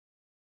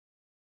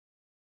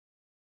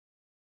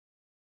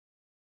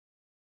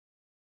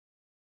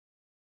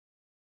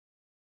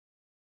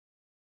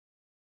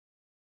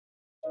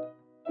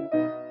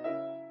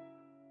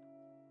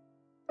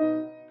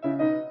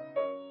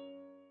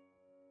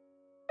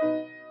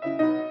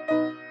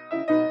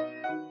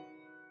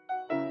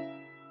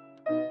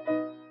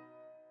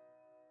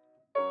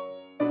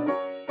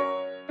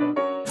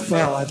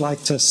Well, I'd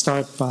like to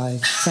start by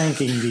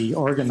thanking the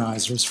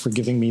organizers for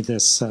giving me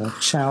this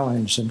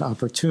challenge and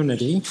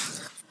opportunity.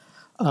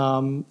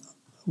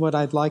 What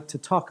I'd like to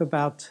talk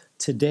about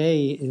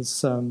today is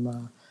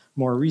some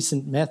more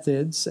recent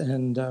methods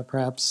and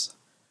perhaps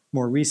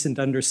more recent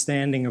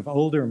understanding of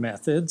older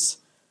methods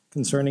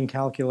concerning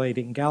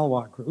calculating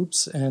Galois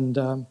groups.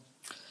 And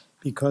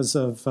because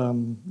of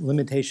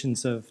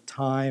limitations of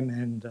time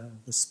and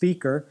the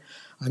speaker,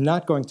 I'm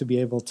not going to be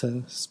able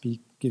to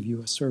give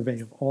you a survey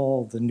of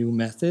all the new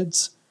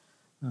methods.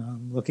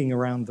 Looking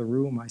around the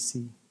room, I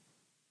see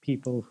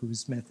people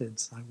whose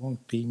methods I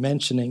won't be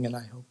mentioning, and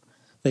I hope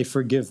they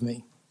forgive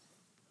me.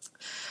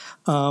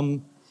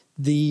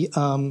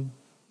 The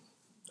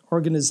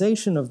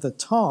organization of the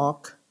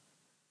talk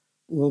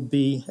will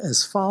be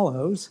as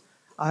follows.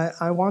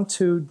 I want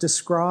to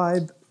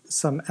describe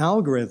some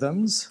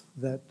algorithms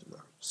that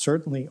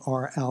certainly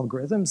are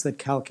algorithms that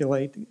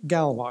calculate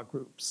Galois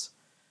groups.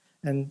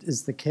 And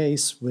is the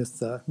case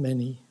with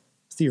many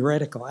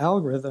theoretical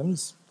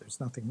algorithms. There's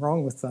nothing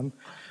wrong with them.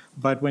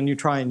 But when you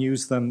try and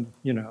use them,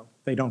 you know,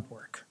 they don't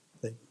work.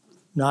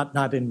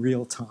 Not in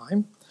real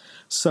time.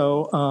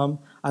 So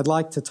I'd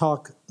like to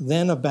talk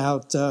then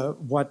about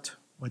what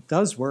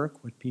does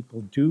work, what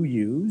people do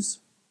use.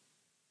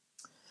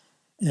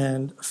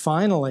 And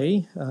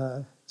finally,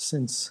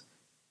 since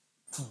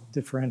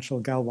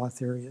differential Galois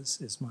theory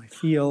is my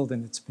field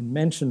and it's been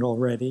mentioned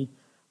already,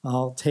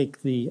 I'll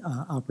take the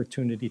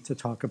opportunity to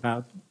talk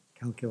about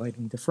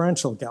calculating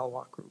differential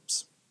Galois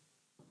groups.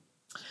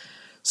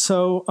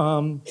 So,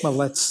 well,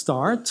 let's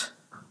start.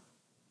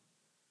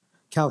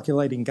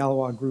 Calculating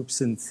Galois groups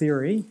in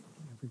theory.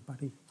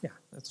 Everybody, yeah,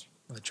 that's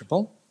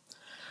legible.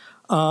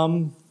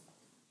 I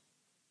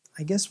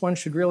guess one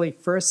should really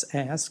first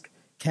ask,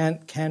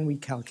 can we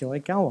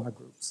calculate Galois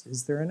groups?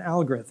 Is there an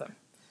algorithm?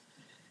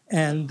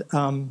 And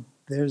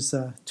there's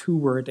a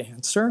two-word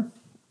answer,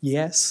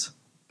 yes,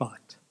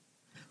 but.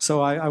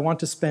 So I want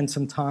to spend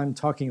some time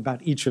talking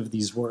about each of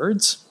these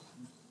words.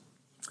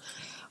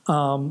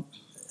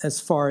 As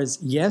far as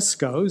yes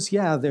goes,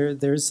 yeah,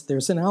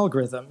 there's an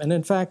algorithm. And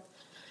in fact,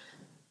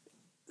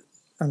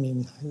 I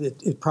mean,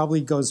 it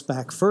probably goes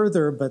back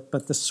further,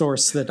 but the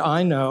source that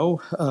I know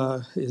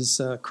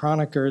is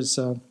Kroneker's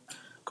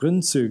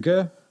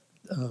Grundzüge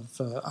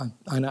of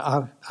eine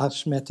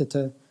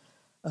arithmetische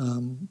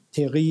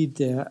Theorie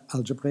der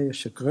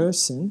algebraischen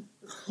Größen.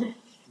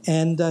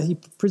 And he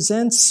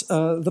presents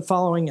the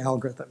following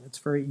algorithm. It's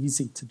very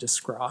easy to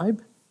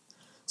describe.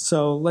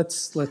 So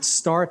let's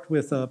start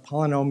with a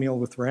polynomial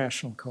with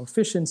rational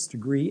coefficients,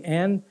 degree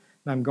n.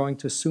 And I'm going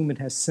to assume it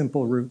has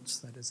simple roots.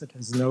 That is, it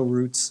has no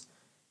roots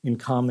in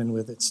common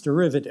with its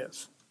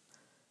derivative.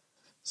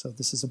 So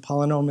this is a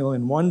polynomial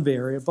in one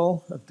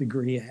variable of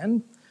degree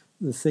n.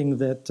 The thing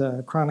that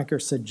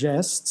Kroneker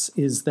suggests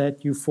is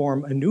that you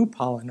form a new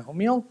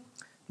polynomial.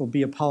 It will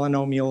be a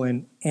polynomial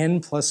in n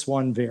plus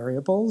 1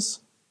 variables.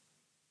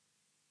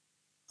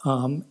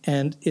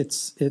 And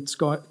it's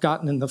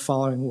gotten in the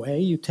following way.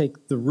 You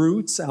take the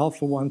roots,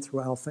 alpha 1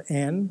 through alpha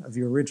n, of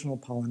your original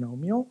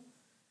polynomial,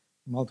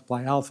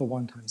 multiply alpha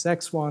 1 times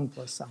x1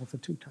 plus alpha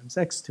 2 times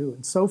x2,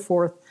 and so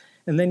forth.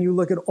 And then you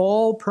look at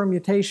all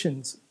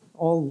permutations,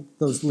 all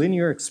those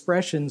linear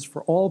expressions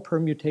for all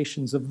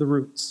permutations of the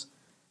roots.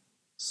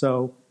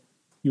 So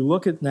you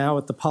look at now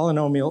at the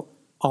polynomial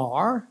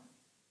r,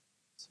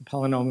 it's a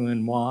polynomial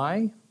in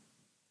y,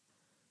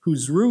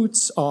 whose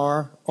roots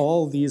are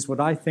all these, what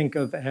I think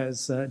of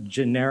as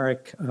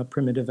generic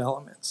primitive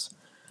elements.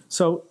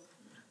 So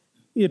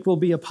it will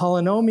be a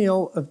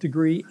polynomial of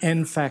degree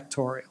n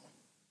factorial.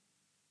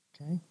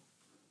 Okay?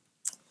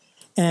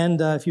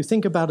 And if you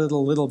think about it a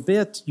little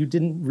bit, you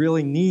didn't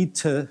really need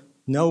to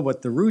know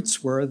what the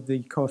roots were.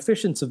 The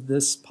coefficients of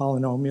this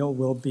polynomial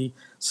will be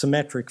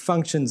symmetric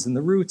functions in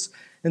the roots,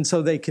 and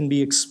so they can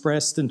be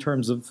expressed in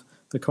terms of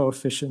the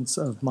coefficients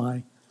of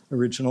my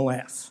original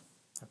f.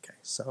 Okay,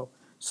 so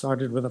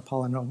started with a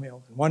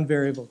polynomial in one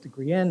variable,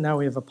 degree n. Now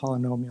we have a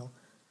polynomial,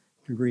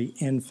 degree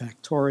n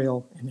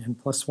factorial in n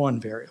plus 1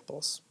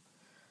 variables.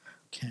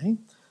 Okay.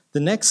 The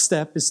next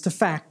step is to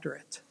factor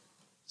it.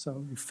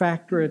 So you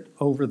factor it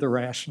over the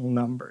rational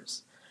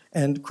numbers.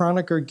 And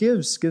Kroneker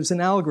gives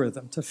an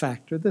algorithm to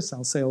factor this.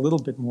 I'll say a little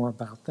bit more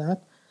about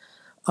that.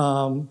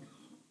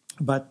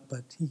 But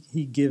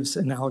he gives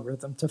an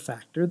algorithm to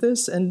factor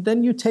this. And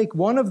then you take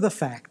one of the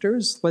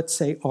factors, let's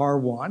say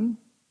R1,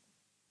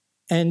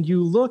 and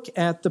you look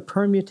at the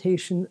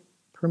permutations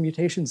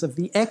of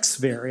the x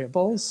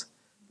variables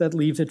that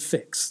leave it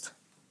fixed.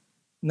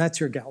 And that's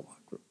your Galois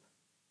group.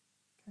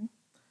 Okay?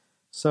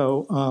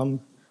 So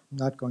I'm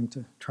not going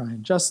to try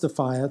and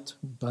justify it,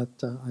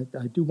 but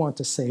I do want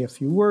to say a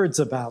few words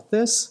about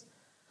this.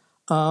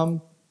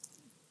 To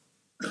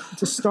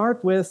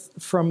start with,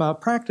 from a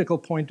practical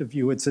point of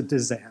view, it's a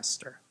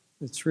disaster.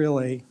 It's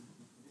really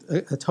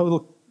a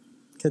total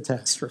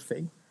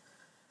catastrophe.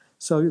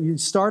 So you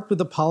start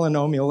with a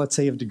polynomial, let's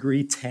say, of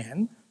degree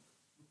 10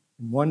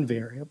 in one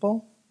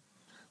variable.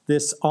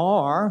 This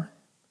r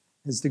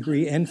has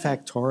degree n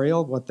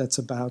factorial, what that's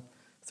about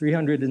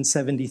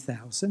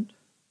 370,000.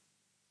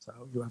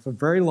 So you have a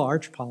very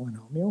large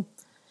polynomial.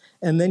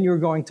 And then you're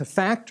going to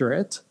factor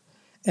it.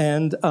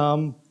 And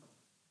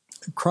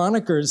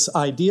Kroneker's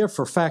idea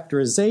for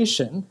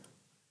factorization,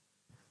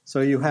 so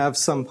you have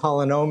some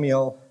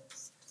polynomial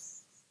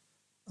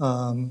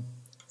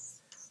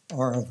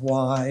r of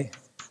y,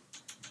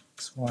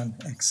 x1,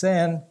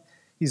 xn.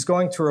 He's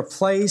going to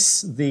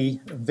replace the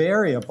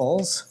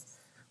variables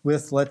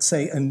with, let's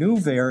say, a new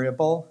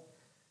variable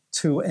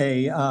to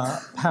a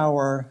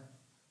power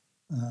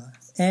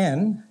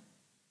n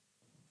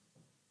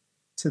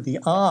to the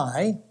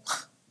I,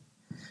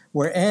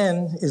 where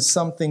n is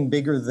something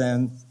bigger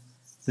than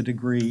the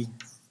degree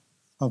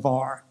of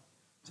r.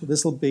 So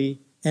this will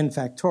be n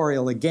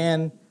factorial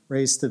again,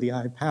 raised to the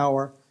I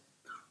power.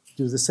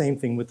 Do the same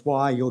thing with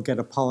y. You'll get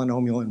a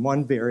polynomial in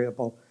one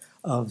variable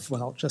of,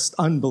 well, just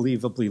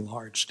unbelievably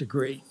large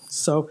degree.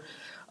 So,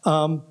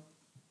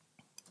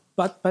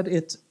 but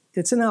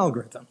it's an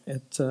algorithm.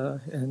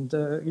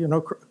 You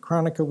know,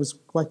 Kroneker was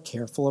quite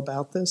careful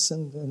about this,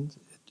 and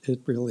it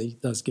really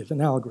does give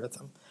an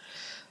algorithm.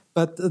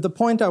 But the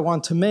point I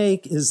want to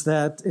make is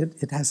that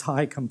it has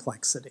high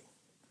complexity.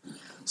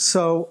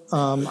 So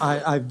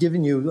I've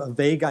given you a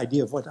vague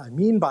idea of what I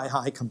mean by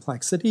high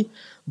complexity,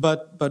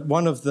 but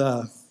one of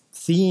the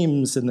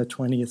themes in the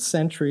 20th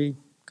century,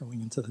 going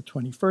into the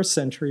 21st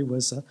century,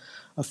 was a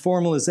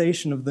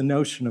formalization of the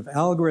notion of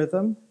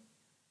algorithm,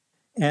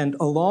 and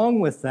along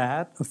with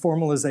that, a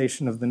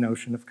formalization of the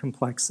notion of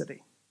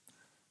complexity.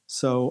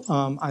 So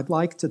I'd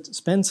like to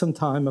spend some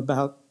time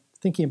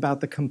thinking about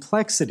the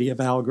complexity of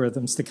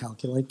algorithms to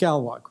calculate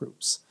Galois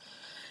groups.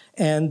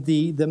 And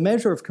the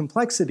measure of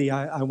complexity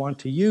I want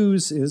to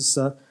use is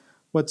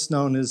what's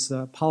known as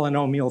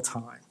polynomial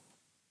time.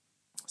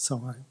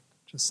 So I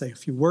just say a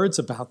few words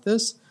about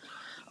this.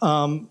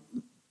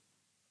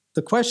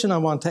 The question I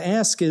want to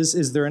ask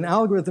is there an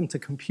algorithm to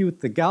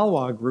compute the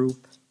Galois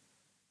group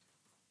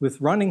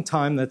with running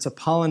time that's a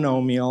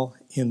polynomial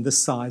in the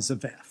size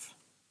of f?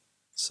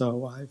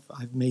 So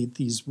I've made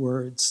these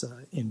words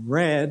in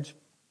red.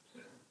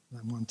 I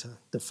want to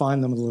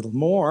define them a little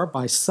more.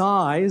 By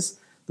size,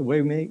 the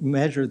way we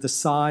measure the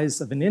size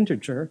of an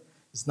integer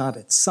is not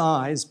its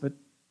size, but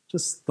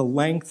just the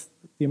length,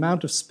 the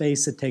amount of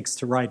space it takes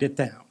to write it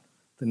down,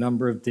 the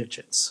number of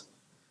digits.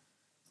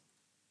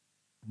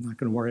 I'm not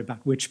going to worry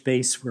about which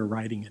base we're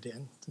writing it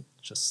in,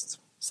 just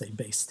say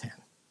base 10.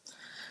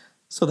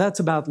 So that's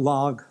about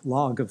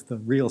log of the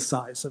real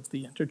size of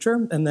the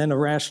integer. And then a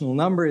rational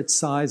number, its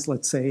size,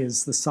 let's say,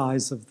 is the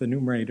size of the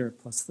numerator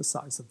plus the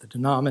size of the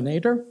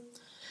denominator.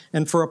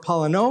 And for a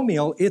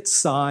polynomial, its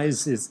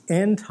size is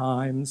n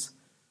times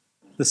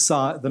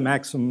the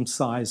maximum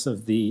size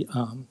of the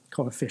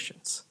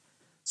coefficients.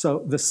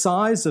 So the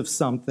size of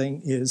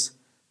something is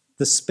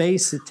the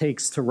space it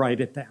takes to write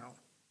it down.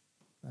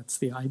 That's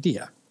the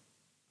idea.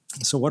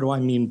 So what do I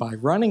mean by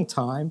running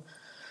time?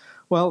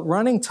 Well,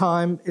 running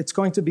time, it's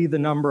going to be the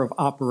number of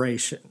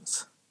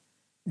operations.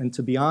 And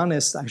to be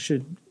honest, I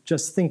should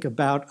just think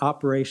about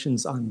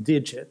operations on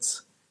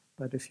digits.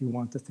 But if you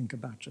want to think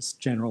about just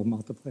general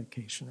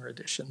multiplication or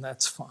addition,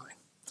 that's fine.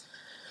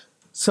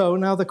 So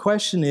now the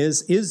question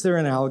is there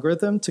an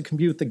algorithm to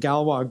compute the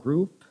Galois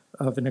group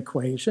of an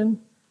equation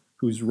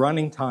whose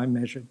running time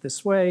measured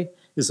this way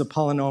is a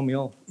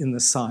polynomial in the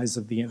size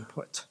of the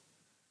input?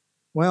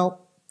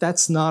 Well,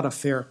 that's not a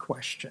fair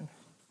question,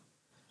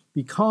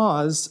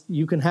 because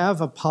you can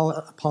have a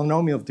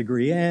polynomial of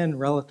degree n,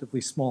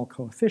 relatively small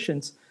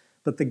coefficients,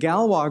 but the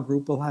Galois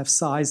group will have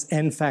size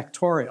n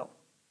factorial.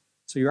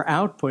 So your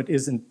output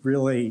isn't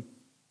really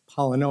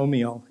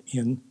polynomial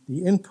in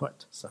the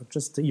input. So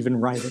just to even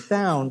write it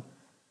down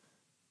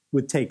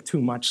would take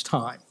too much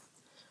time.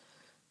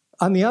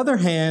 On the other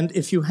hand,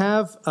 if you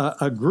have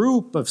a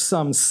group of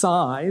some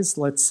size,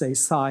 let's say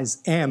size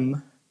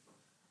m,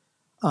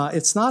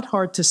 it's not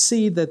hard to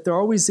see that there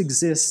always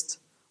exist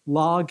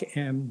log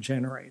m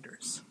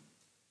generators.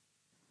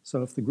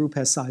 So if the group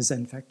has size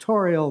n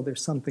factorial,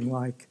 there's something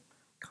like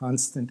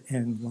constant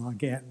n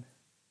log n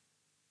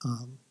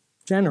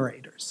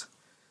generators.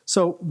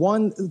 So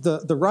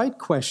the right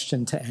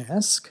question to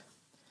ask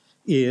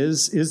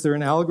is there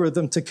an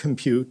algorithm to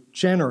compute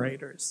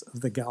generators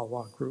of the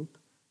Galois group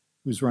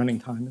whose running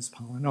time is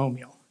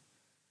polynomial?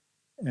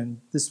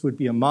 And this would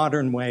be a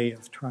modern way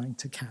of trying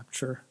to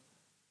capture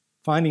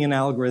finding an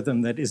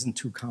algorithm that isn't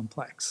too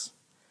complex.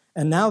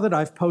 And now that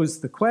I've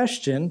posed the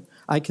question,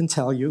 I can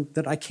tell you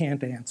that I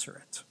can't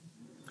answer it.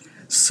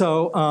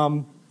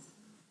 So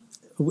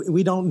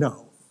we don't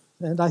know.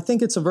 And I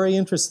think it's a very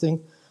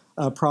interesting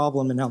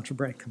problem in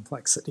algebraic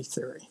complexity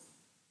theory.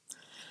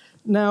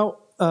 Now,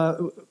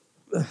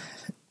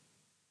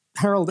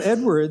 Harold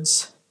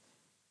Edwards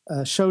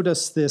showed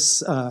us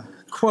this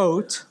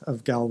quote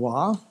of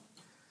Galois,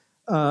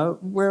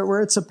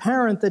 where it's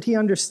apparent that he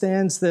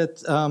understands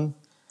that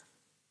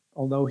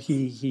although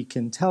he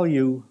can tell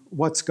you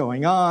what's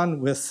going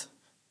on with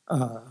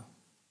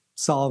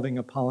solving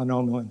a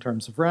polynomial in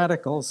terms of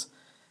radicals,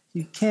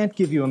 he can't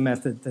give you a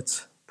method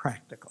that's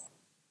practical.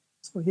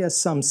 So he has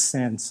some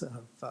sense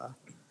of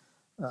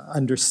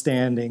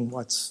understanding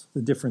what's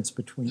the difference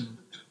between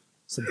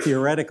some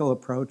theoretical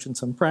approach and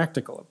some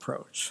practical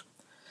approach.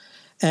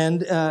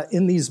 And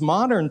in these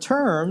modern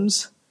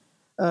terms,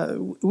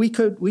 we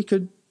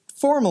could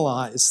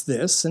formalize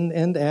this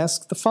and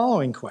ask the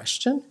following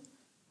question.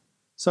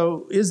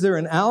 So is there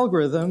an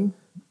algorithm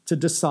to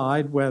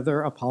decide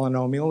whether a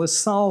polynomial is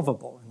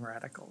solvable in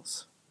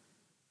radicals?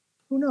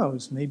 Who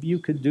knows? Maybe you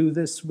could do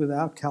this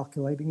without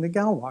calculating the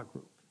Galois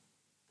group.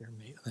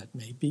 That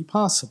may be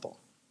possible.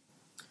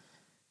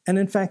 And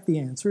in fact, the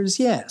answer is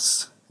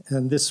yes.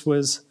 And this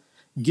was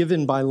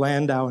given by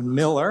Landau and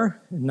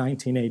Miller in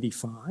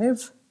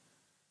 1985.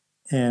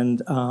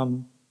 And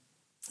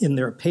in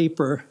their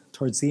paper,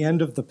 towards the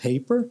end of the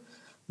paper,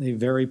 they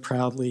very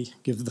proudly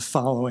give the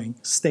following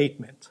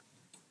statement,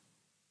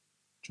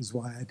 which is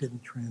why I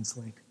didn't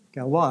translate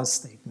Galois'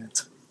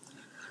 statement.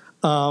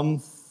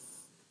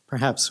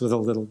 Perhaps with a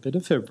little bit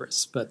of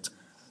hubris, but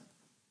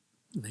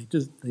they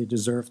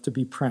deserve to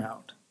be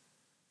proud.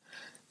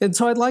 And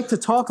so I'd like to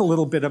talk a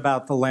little bit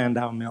about the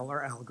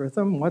Landau-Miller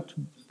algorithm,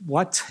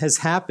 what has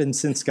happened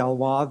since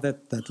Galois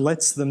that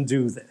lets them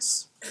do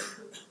this.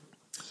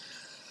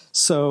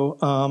 So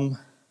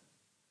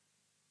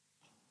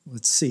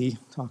let's see,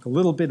 talk a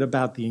little bit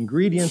about the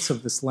ingredients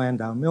of this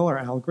Landau-Miller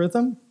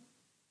algorithm.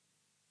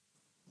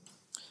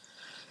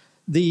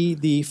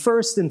 The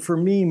first and for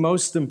me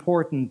most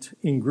important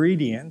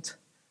ingredient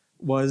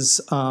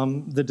was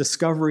the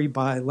discovery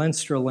by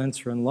Lenstra,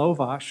 and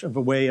Lovász of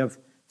a way of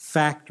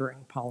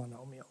factoring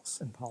polynomials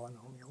in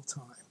polynomial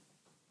time.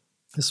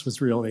 This was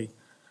really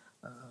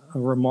a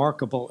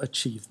remarkable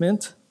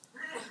achievement.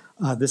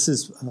 This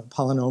is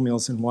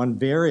polynomials in one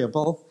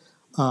variable.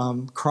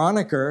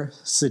 Kronecker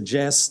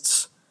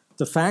suggests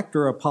to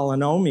factor a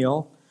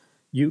polynomial,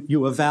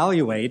 you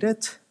evaluate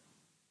it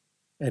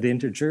at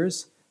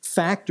integers,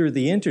 factor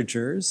the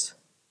integers,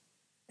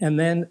 and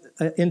then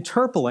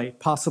interpolate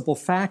possible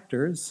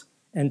factors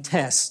and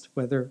test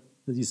whether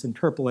these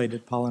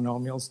interpolated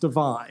polynomials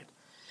divide.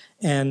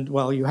 And,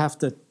 well, you have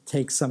to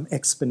take some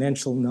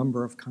exponential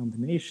number of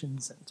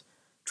combinations and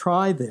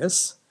try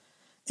this.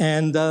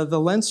 And the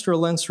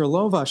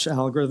Lenstra-Lovász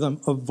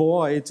algorithm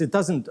avoids, it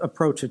doesn't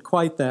approach it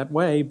quite that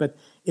way, but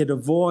it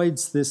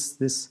avoids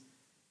this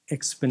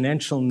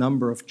exponential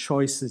number of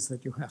choices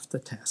that you have to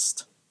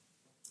test.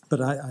 But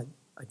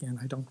again,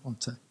 I don't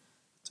want to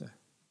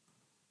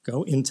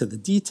go into the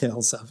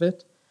details of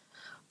it.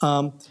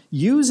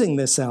 Using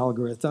this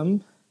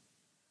algorithm,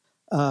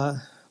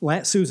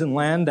 Susan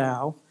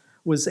Landau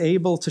was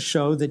able to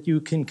show that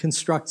you can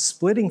construct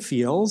splitting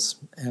fields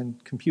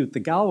and compute the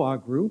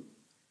Galois group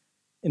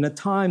in a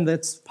time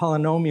that's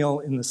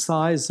polynomial in the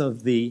size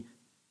of the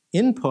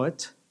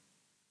input,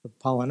 the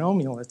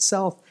polynomial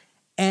itself,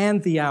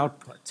 and the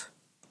output.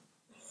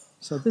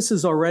 So this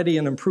is already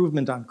an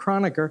improvement on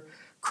Kronecker.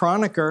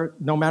 Kronecker,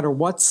 no matter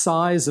what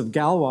size of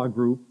Galois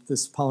group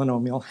this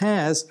polynomial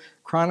has,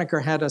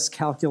 Kronecker had us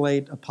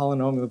calculate a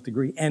polynomial of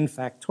degree n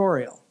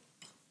factorial,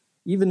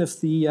 even if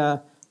the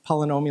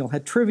polynomial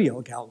had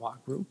trivial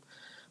Galois group.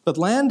 But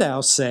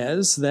Landau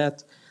says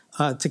that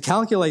to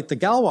calculate the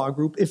Galois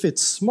group, if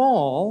it's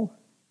small,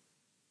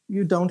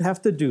 you don't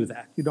have to do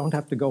that. You don't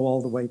have to go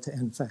all the way to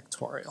n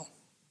factorial.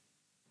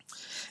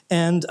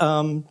 And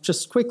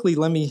just quickly,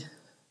 let me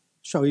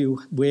show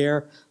you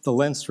where the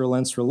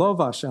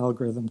Lenstra-Lovász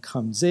algorithm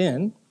comes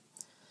in.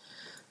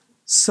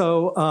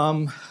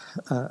 So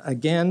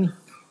again,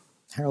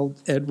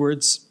 Harold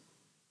Edwards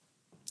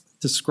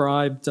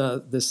described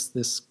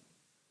this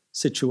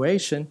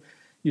situation.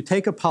 You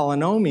take a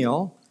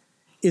polynomial,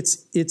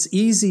 it's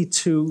easy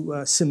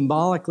to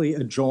symbolically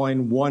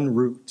adjoin one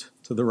root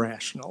to the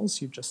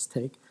rationals. You just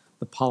take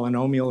the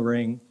polynomial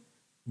ring,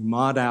 you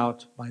mod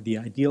out by the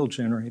ideal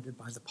generated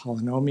by the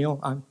polynomial.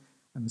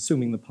 I'm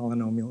assuming the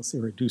polynomial is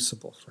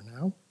irreducible for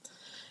now.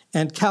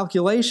 And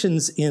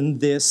calculations in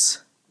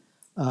this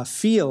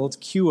field,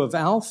 Q of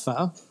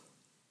alpha,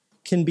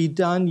 can be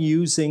done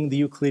using the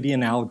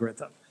Euclidean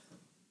algorithm.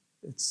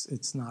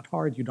 It's not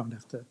hard. You don't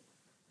have to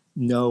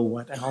know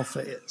what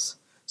alpha is.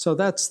 So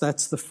that's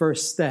the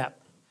first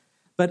step.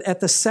 But at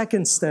the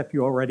second step,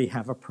 you already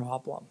have a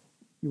problem.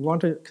 You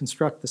want to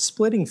construct the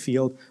splitting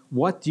field.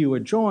 What do you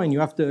adjoin?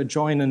 You have to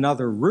adjoin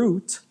another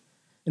root.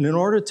 And in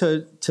order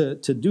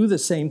to do the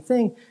same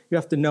thing, you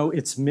have to know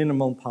its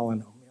minimum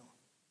polynomial.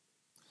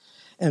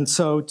 And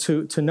so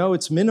to know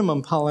its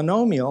minimum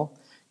polynomial,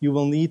 you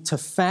will need to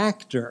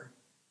factor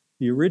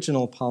the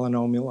original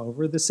polynomial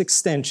over this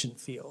extension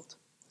field.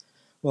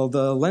 Well,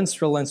 the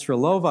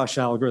Lenstra-Lovász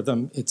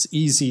algorithm, it's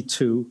easy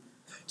to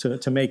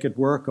make it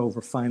work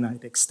over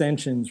finite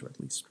extensions, or at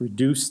least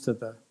reduce to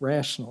the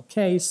rational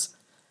case.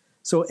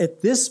 So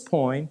at this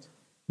point,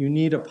 you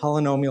need a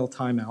polynomial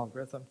time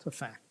algorithm to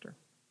factor.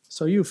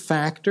 So you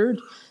factored,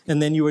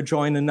 and then you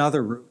adjoin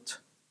another root.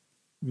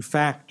 You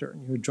factor,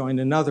 and you adjoin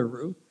another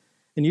root.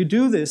 And you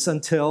do this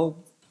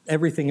until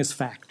everything is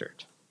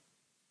factored.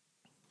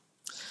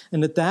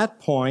 And at that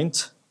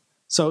point,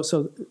 so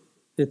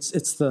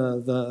it's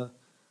the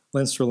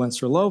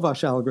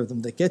Lenstra-Lovash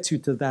algorithm that gets you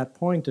to that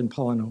point in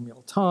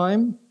polynomial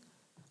time,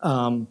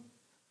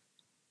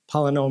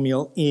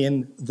 polynomial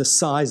in the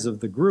size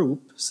of the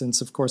group,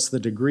 since of course the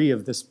degree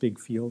of this big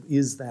field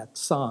is that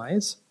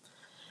size.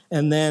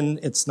 And then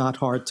it's not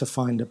hard to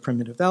find a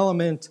primitive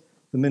element,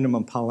 the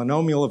minimum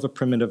polynomial of a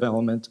primitive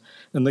element,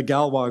 and the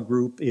Galois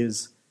group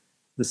is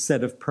the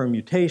set of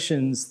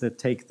permutations that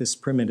take this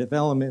primitive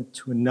element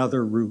to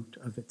another root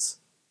of its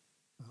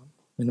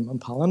minimum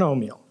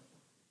polynomial.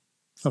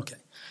 Okay,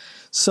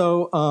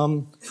 so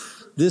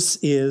this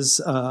is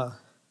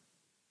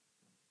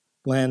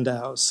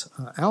Landau's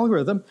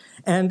algorithm.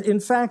 And in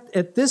fact,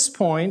 at this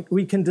point,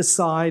 we can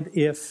decide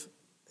if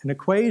an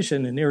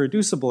equation, an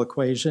irreducible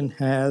equation,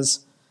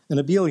 has an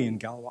abelian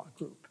Galois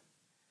group.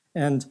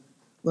 And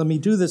let me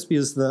do this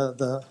because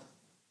the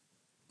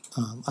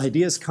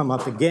ideas come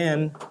up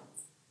again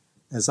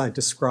as I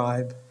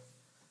describe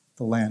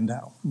the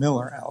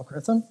Landau-Miller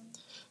algorithm.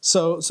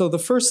 So the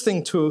first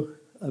thing to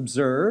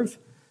observe,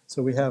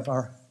 so we have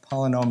our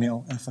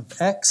polynomial f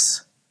of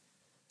x,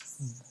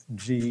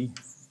 g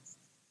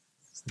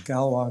is the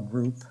Galois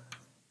group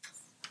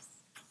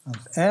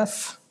of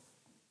f.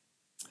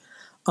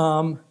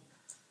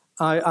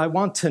 I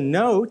want to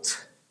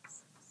note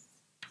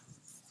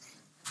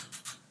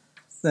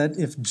that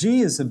if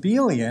g is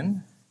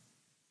abelian,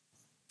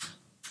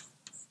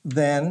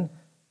 then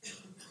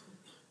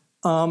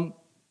well,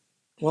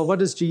 what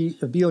does G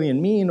abelian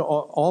mean?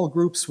 All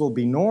groups will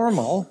be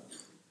normal,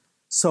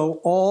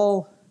 so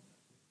all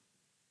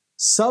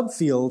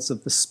subfields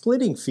of the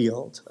splitting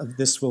field of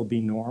this will be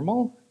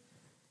normal.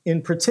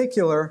 In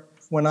particular,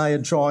 when I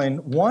adjoin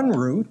one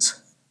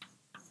root,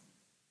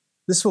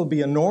 this will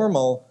be a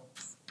normal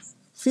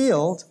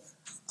field.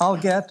 I'll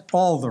get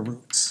all the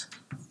roots.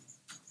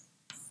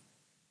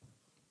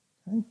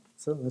 Okay?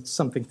 So that's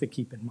something to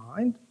keep in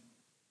mind.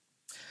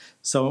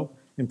 So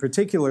in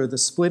particular, the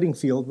splitting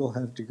field will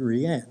have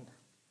degree n.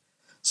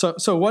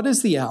 So what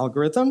is the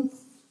algorithm?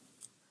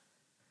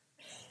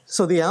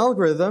 So the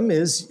algorithm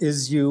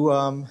is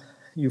you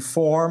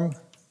form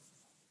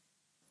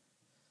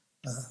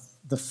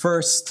the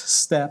first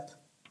step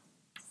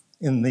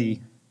in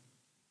the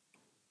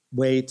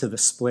way to the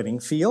splitting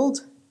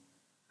field.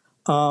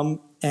 And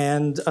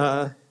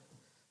there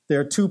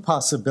are two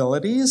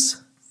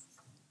possibilities.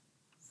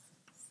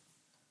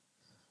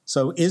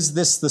 So is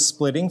this the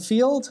splitting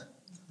field?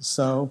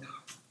 So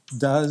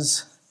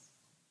does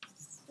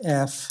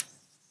f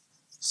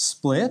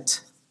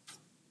split?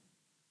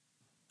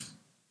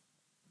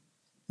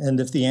 And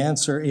if the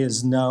answer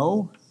is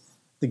no,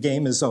 the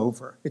game is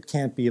over. It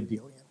can't be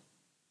abelian.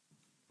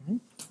 Okay.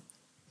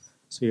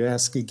 So you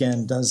ask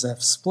again, does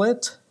f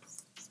split?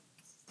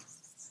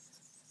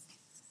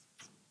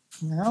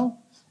 Now,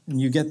 and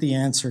you get the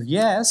answer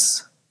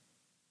yes.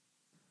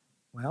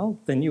 Well,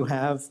 then you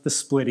have the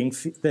splitting,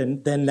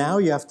 then now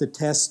you have to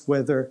test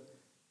whether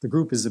the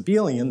group is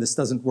abelian. This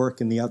doesn't work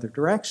in the other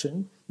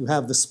direction. You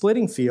have the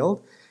splitting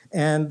field,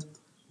 and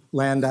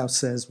Landau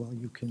says, well,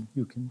 you can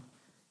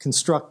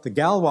construct the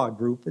Galois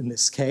group in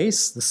this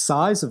case. The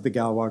size of the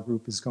Galois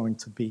group is going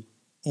to be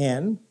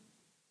n,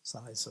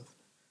 size of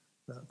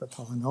the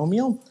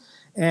polynomial.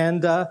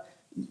 And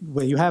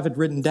when you have it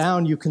written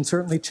down, you can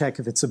certainly check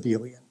if it's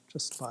abelian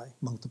just by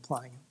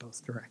multiplying in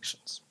both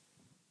directions.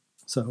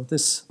 So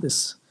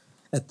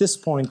at this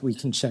point, we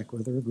can check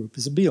whether a group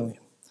is abelian.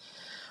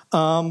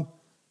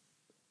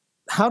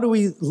 How do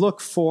we look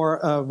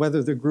for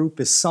whether the group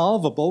is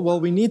solvable? Well,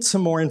 we need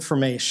some more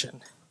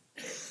information.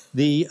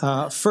 The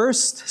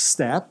first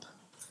step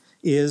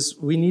is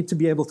we need to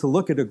be able to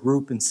look at a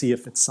group and see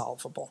if it's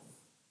solvable.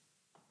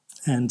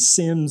 And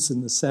Sims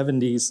in the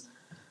 70s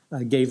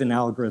gave an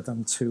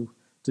algorithm to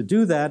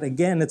do that.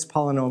 Again, it's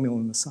polynomial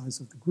in the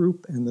size of the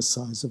group and the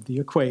size of the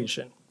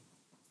equation.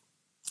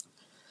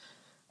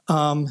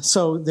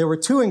 So there were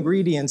two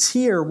ingredients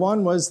here.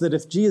 One was that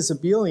if G is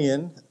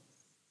abelian,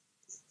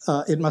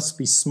 it must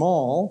be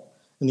small.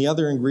 And the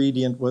other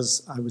ingredient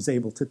was I was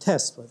able to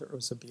test whether it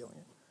was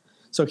abelian.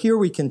 So here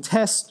we can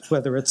test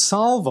whether it's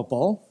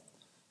solvable.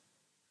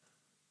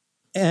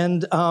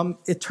 And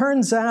it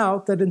turns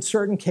out that in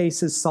certain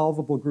cases,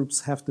 solvable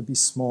groups have to be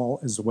small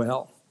as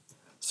well.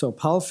 So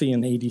Palfi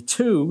in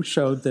 '82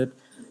 showed that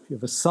if you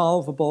have a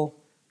solvable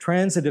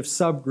transitive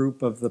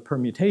subgroup of the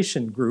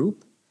permutation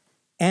group,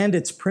 and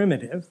it's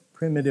primitive.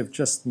 Primitive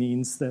just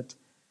means that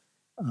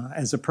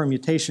as a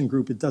permutation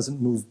group, it doesn't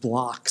move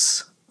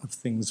blocks of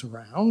things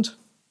around,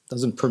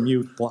 doesn't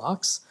permute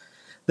blocks.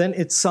 Then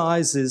its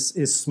size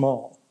is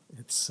small.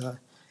 It's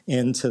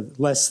n to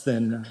less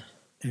than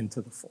n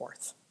to the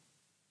fourth.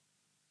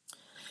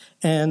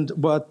 And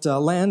what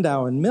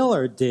Landau and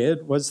Miller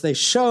did was they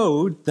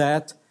showed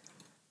that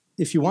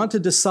if you want to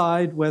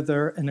decide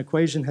whether an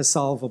equation has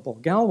solvable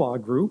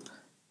Galois group,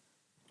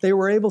 they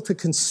were able to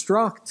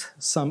construct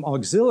some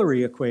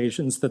auxiliary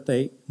equations that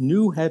they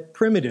knew had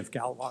primitive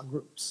Galois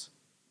groups.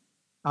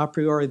 A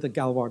priori, the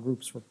Galois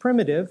groups were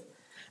primitive,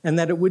 and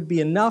that it would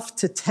be enough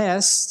to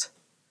test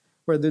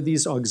whether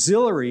these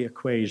auxiliary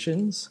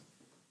equations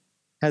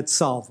had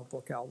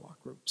solvable Galois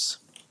groups.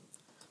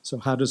 So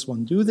how does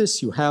one do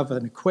this? You have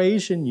an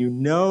equation, you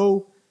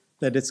know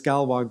that its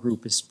Galois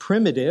group is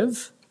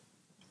primitive.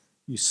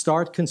 You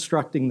start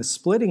constructing the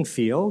splitting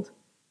field.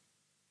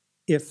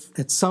 If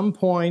at some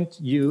point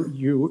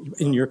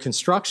in your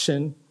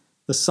construction,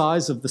 the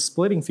size of the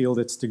splitting field,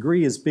 its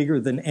degree, is bigger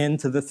than n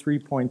to the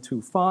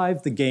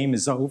 3.25, the game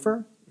is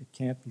over. It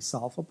can't be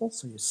solvable,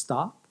 so you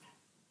stop.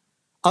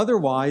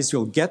 Otherwise,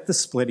 you'll get the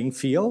splitting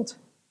field.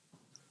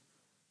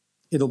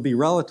 It'll be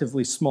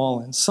relatively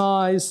small in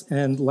size,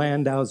 and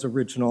Landau's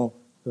original,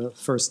 the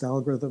first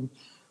algorithm,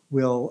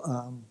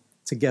 will,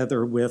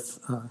 together with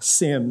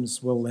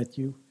Sims, will let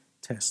you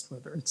test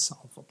whether it's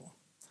solvable.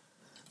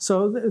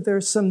 So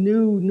there's some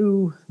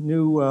new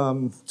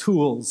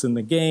tools in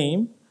the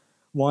game.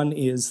 One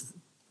is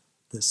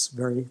this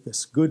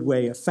good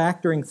way of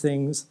factoring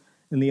things,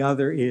 and the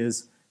other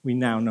is we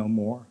now know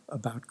more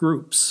about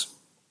groups.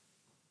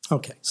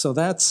 Okay, so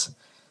that's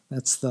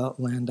the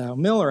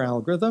Landau-Miller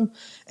algorithm,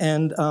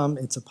 and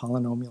it's a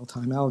polynomial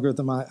time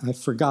algorithm. I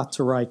forgot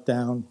to write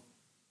down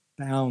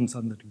bounds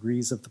on the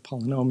degrees of the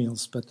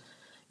polynomials, but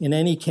in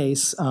any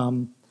case,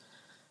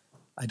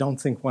 I don't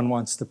think one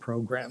wants to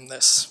program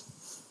this.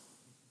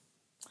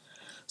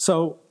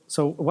 So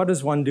what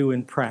does one do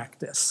in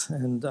practice?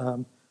 And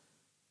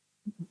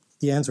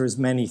the answer is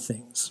many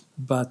things,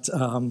 but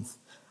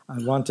I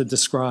want to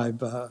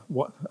describe a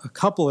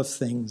couple of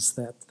things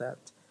that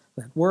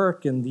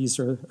work, and these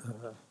are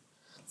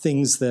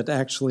things that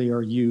actually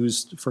are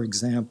used, for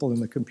example,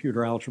 in the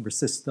computer algebra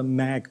system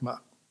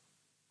MAGMA.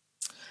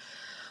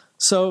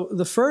 So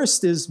the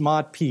first is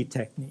mod P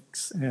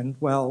techniques, and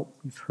well,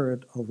 we've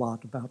heard a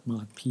lot about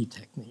mod P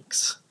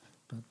techniques,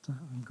 but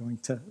I'm going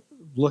to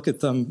look at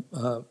them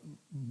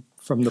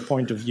from the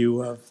point of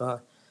view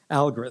of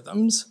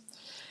algorithms.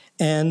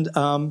 And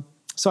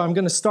so I'm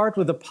going to start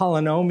with a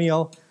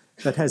polynomial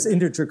that has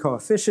integer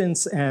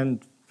coefficients,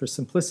 and for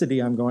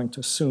simplicity, I'm going to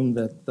assume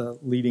that the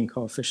leading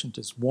coefficient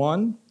is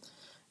 1,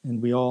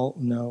 and we all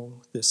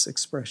know this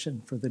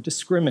expression for the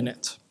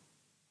discriminant.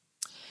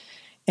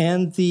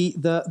 And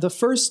the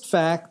first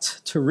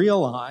fact to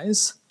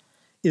realize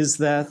is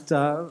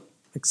that,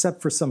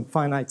 except for some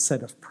finite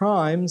set of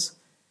primes,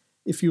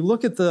 if you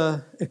look at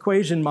the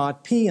equation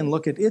mod P and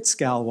look at its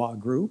Galois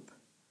group,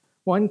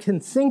 one can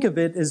think of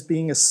it as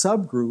being a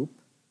subgroup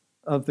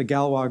of the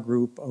Galois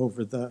group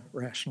over the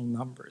rational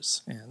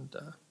numbers. And,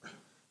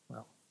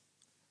 well,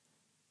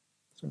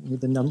 certainly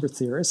the number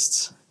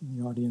theorists in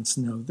the audience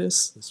know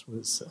this. This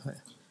was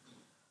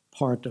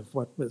part of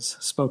what was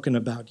spoken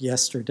about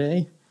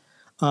yesterday.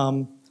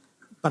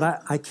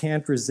 But I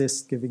can't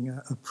resist giving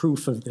a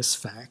proof of this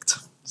fact,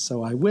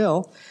 so I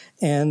will.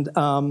 And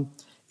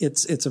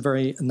it's a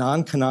very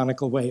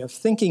non-canonical way of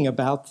thinking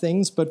about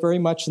things, but very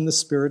much in the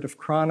spirit of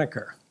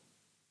Kronecker.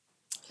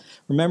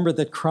 Remember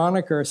that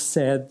Kronecker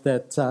said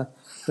that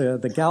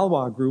the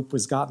Galois group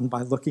was gotten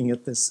by looking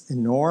at this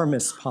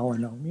enormous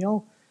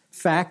polynomial,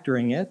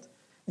 factoring it,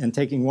 and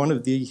taking one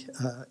of the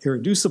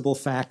irreducible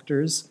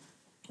factors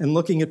and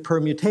looking at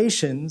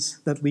permutations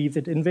that leave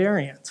it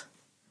invariant.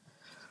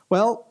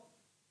 Well,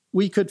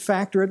 we could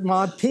factor at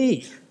mod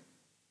P.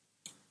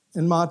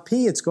 In mod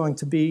P, it's going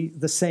to be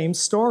the same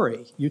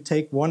story. You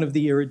take one of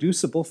the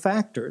irreducible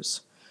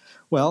factors.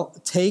 Well,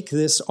 take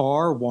this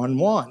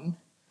R11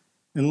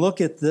 and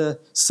look at the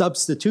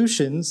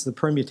substitutions, the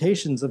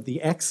permutations of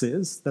the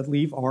x's that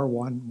leave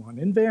R11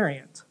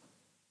 invariant.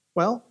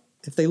 Well,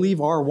 if they leave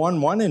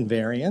R11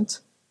 invariant,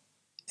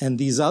 and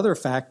these other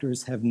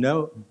factors have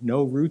no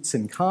roots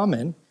in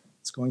common,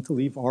 it's going to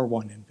leave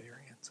R1 invariant.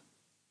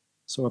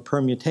 So a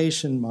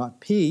permutation mod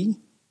P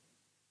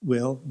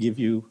will give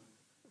you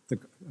the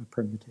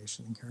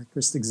permutation in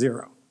characteristic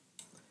 0.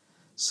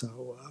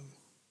 So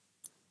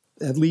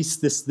at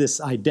least this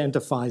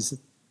identifies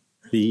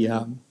the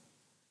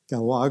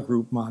Galois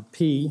group mod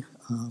P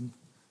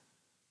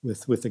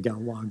with the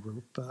Galois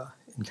group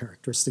in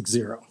characteristic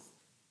 0.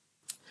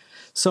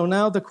 So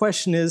now the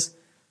question is,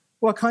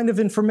 what kind of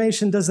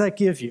information does that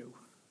give you?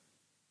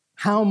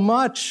 How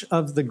much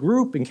of the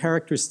group in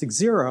characteristic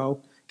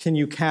 0 can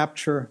you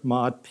capture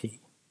mod P?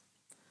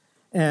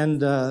 And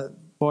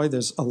boy,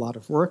 there's a lot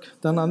of work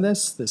done on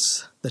this. The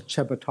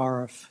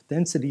Chebotarev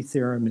density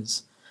theorem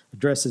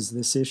addresses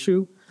this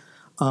issue.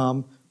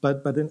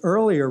 But an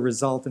earlier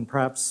result, and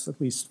perhaps,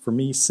 at least for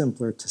me,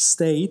 simpler to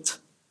state,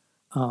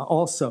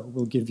 also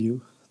will give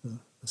you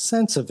the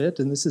sense of it.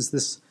 And this is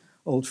this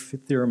old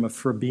theorem of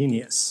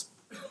Frobenius.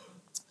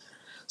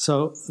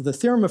 So the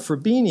theorem of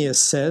Frobenius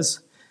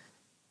says,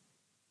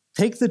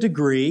 take the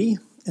degree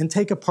and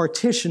take a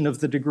partition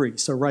of the degree.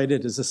 So write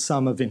it as a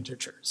sum of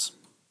integers.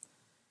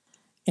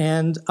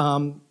 And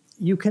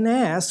you can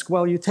ask,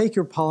 well, you take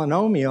your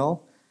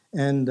polynomial,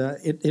 and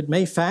it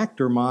may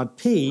factor mod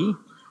P.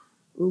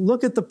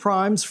 Look at the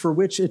primes for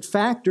which it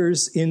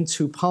factors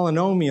into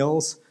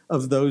polynomials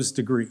of those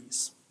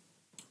degrees.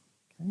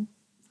 Okay?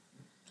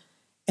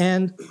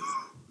 And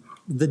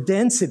the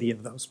density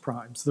of those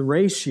primes, the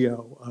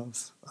ratio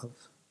of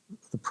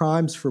the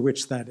primes for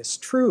which that is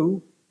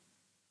true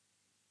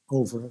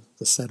over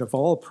the set of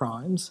all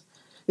primes,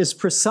 is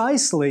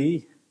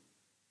precisely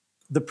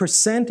the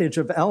percentage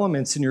of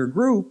elements in your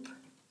group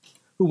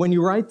who, when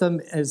you write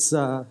them as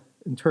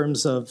in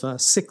terms of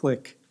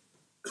cyclic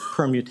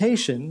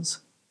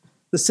permutations,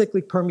 the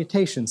cyclic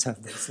permutations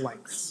have those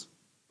lengths.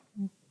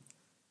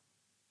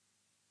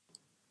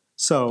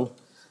 So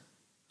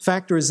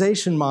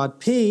factorization mod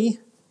p,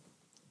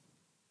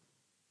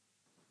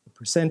 the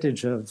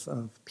percentage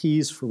of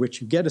p's for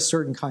which you get a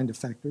certain kind of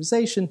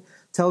factorization,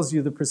 tells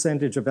you the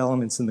percentage of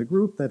elements in the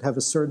group that have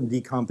a certain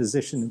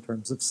decomposition in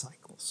terms of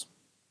cycles.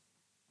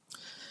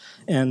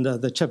 And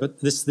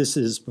this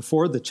is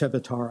before the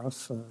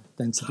Chebytarov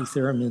density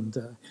theorem,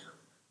 and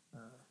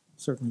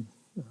certainly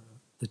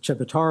the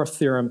Chebytarov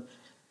theorem.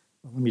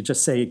 Well, let me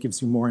just say it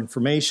gives you more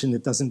information.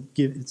 It doesn't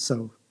give it,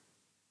 so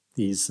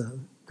these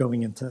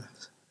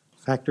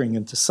factoring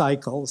into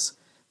cycles,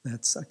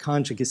 that's a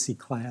conjugacy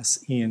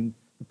class in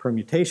the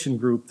permutation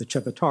group. The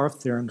Chebytarov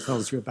theorem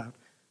tells you about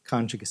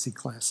conjugacy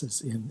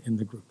classes in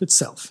the group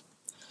itself.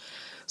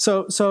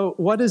 So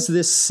what does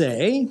this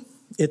say?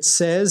 It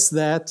says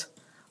that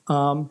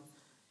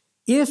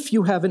if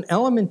you have an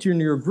element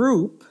in your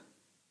group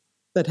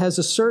that has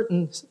a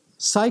certain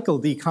cycle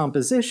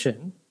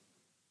decomposition,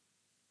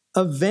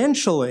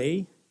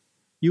 eventually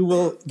you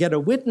will get a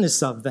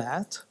witness of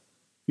that.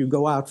 You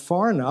go out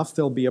far enough,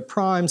 there'll be a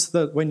prime,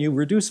 so that when you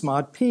reduce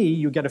mod p,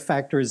 you get a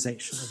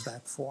factorization of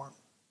that form.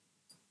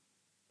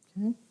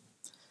 Okay?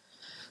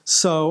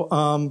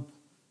 So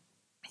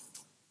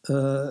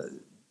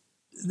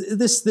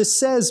this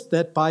says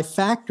that by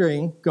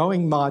factoring,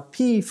 going mod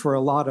p for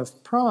a lot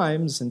of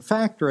primes and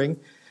factoring,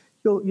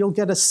 you'll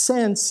get a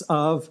sense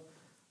of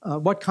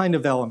what kind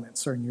of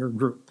elements are in your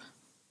group.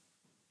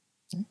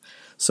 Okay?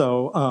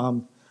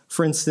 So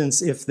for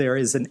instance, if there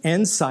is an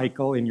n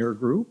cycle in your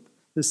group,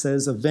 this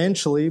says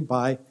eventually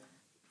by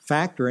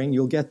factoring,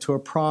 you'll get to a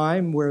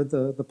prime where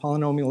the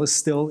polynomial is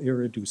still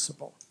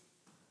irreducible.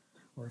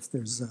 Or if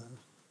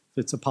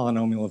it's a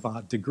polynomial of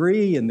odd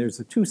degree and there's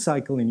a 2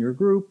 cycle in your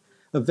group,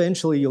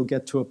 eventually you'll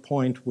get to a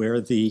point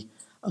where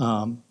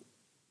there'll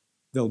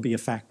be a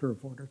factor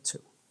of order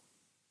 2.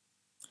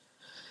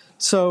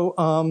 So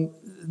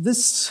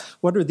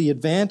what are the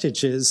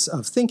advantages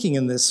of thinking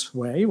in this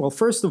way? Well,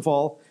 first of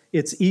all,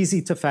 it's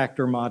easy to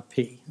factor mod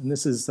p. And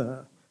this is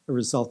a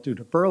result due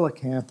to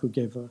Berlekamp, who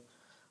gave in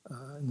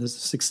the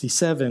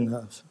 67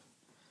 a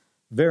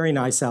very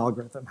nice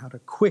algorithm how to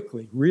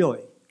quickly,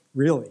 really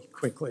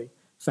quickly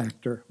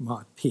factor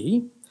mod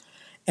p.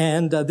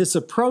 And this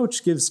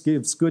approach gives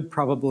good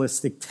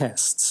probabilistic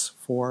tests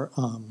for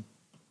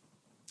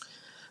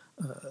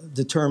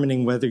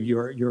determining whether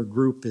your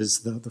group is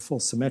the full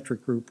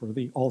symmetric group or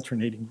the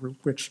alternating group,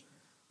 which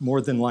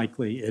more than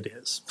likely it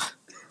is.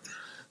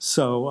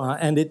 So,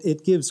 and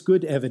it gives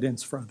good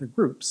evidence for other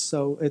groups.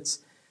 So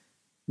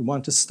you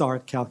want to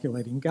start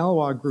calculating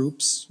Galois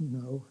groups,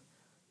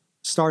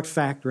 start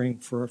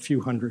factoring for a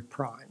few hundred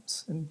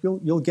primes. And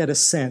you'll get a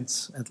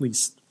sense, at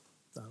least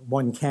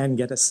one can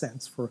get a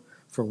sense for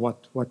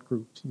what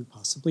group you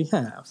possibly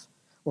have,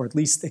 or at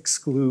least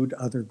exclude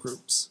other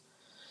groups.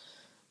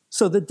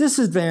 So the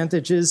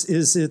disadvantage is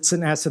it's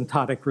an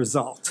asymptotic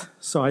result.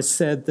 So I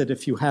said that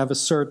if you have a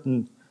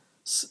certain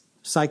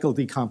cycle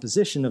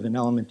decomposition of an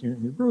element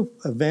in your group,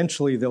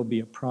 eventually there'll be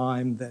a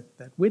prime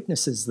that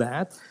witnesses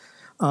that.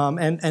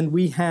 And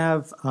we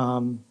have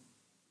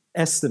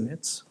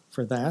estimates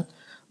for that,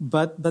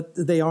 but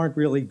they aren't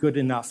really good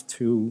enough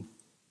to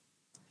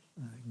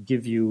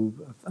give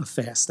you a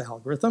fast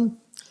algorithm.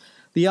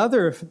 The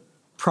other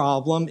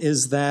problem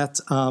is that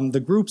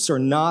the groups are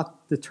not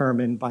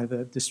determined by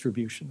the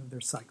distribution of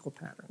their cycle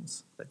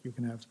patterns. That you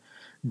can have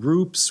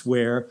groups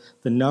where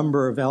the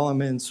number of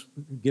elements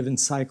with a given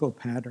cycle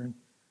pattern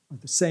are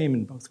the same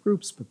in both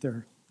groups, but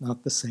they're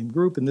not the same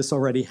group, and this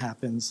already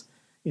happens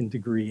in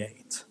degree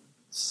 8.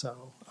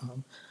 So,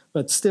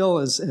 but still,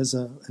 as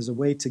a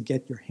way to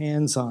get your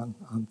hands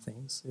on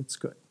things, it's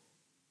good.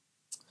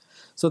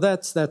 So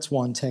that's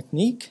one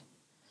technique.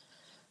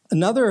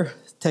 Another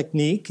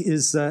technique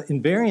is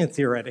invariant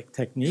theoretic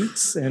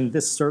techniques, and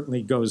this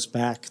certainly goes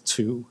back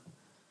to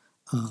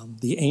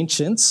the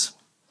ancients.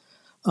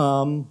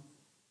 So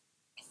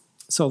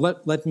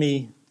let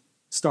me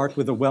start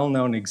with a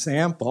well-known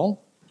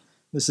example.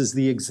 This is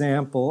the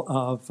example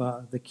of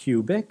the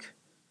cubic.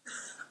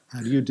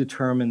 How do you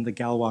determine the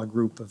Galois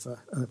group of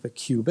a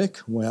cubic?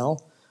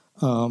 Well,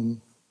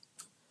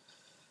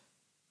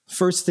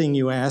 first thing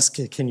you ask,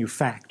 can you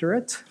factor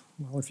it?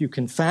 Well, if you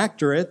can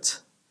factor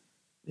it,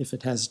 if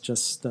it has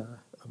just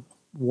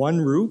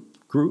one root,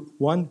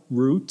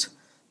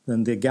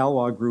 then the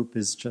Galois group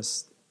is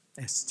just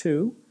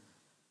S2.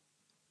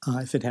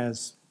 If it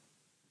has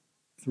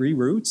 3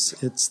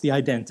 roots, it's the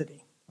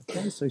identity.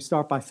 Okay, so you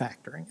start by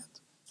factoring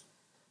it.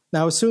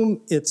 Now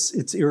assume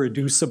it's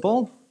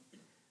irreducible.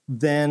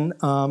 Then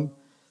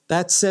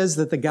that says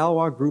that the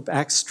Galois group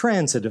acts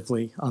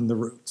transitively on the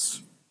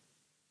roots.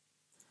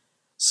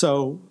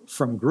 So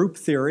from group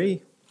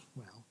theory,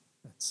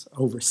 It's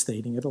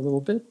overstating it a little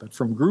bit, but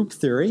from group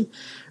theory,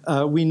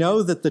 we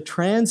know that the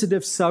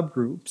transitive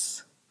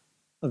subgroups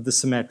of the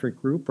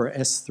symmetric group are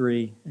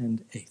S3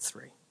 and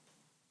A3.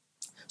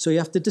 So you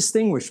have to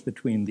distinguish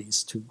between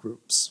these two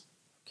groups,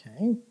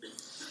 okay?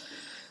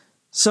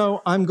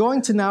 So I'm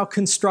going to now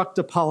construct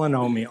a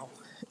polynomial.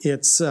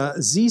 It's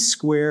z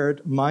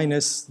squared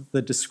minus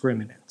the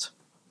discriminant.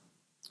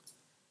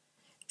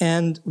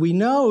 And we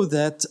know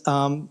that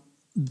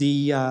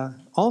the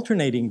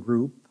alternating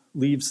group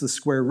leaves the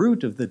square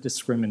root of the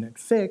discriminant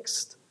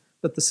fixed,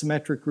 but the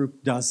symmetric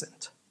group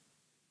doesn't.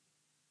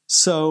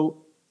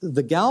 So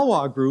the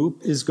Galois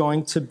group is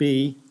going to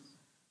be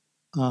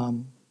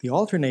the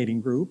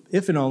alternating group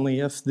if and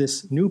only if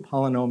this new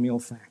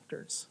polynomial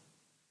factors.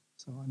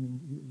 So, I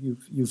mean,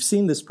 you've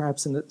seen this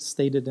perhaps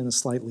stated in a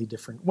slightly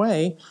different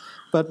way,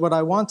 but what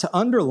I want to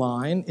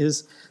underline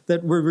is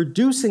that we're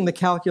reducing the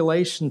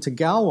calculation to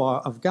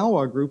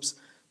Galois groups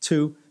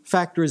to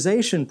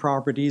factorization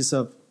properties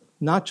of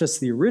not just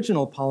the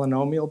original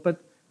polynomial,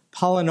 but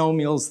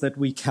polynomials that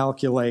we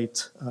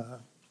calculate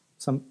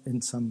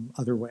in some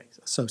other way,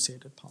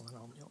 associated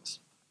polynomials.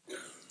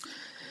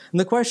 And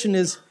the question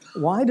is,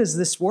 why does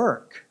this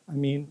work? I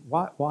mean,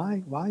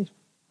 why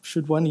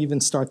should one even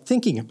start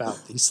thinking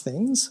about these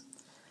things?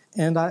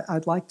 And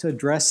I'd like to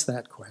address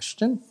that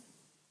question.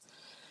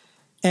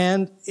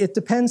 And it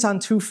depends on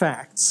two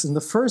facts. And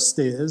the first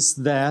is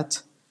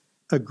that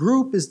a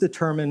group is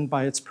determined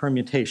by its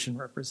permutation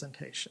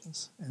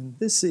representations. And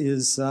this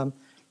is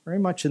very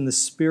much in the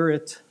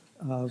spirit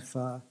of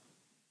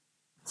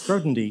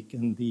Grothendieck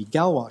and the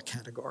Galois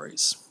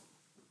categories.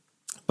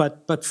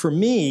 But for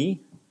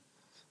me,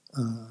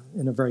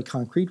 in a very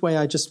concrete way,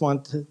 I just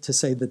want to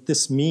say that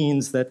this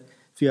means that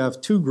if you have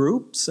two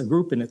groups, a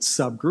group and its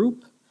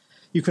subgroup,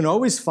 you can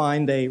always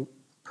find a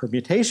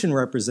permutation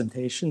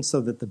representation so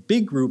that the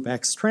big group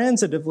acts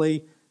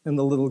transitively and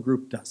the little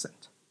group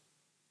doesn't.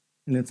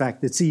 And in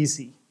fact, it's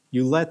easy.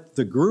 You let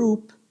the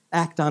group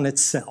act on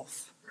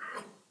itself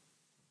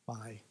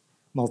by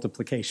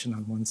multiplication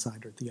on one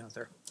side or the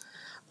other.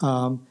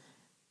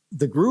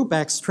 The group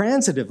acts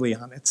transitively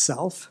on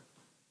itself,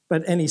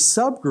 but any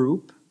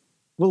subgroup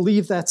will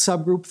leave that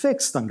subgroup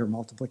fixed under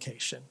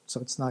multiplication,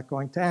 so it's not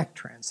going to act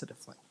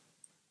transitively.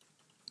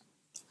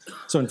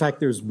 So in fact,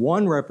 there's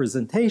one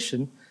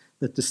representation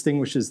that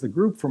distinguishes the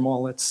group from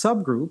all its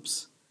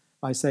subgroups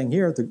by saying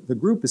here the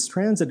group is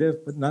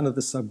transitive, but none of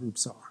the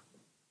subgroups are.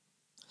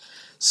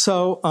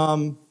 So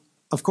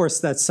of course,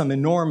 that's some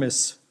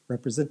enormous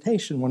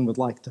representation. One would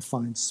like to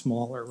find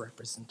smaller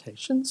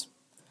representations.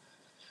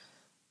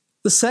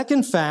 The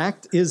second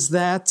fact is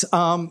that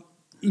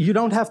you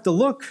don't have to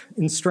look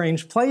in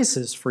strange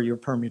places for your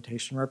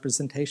permutation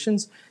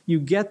representations. You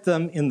get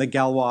them in the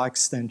Galois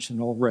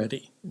extension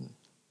already.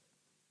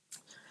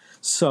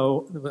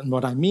 So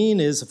what I mean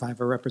is if I have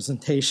a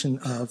representation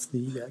of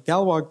the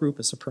Galois group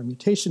as a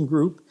permutation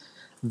group,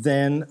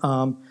 then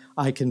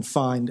I can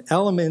find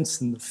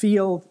elements in the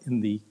field in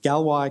the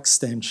Galois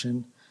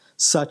extension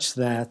such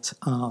that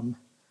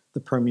the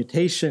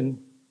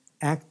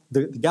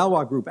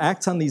Galois group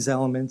acts on these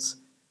elements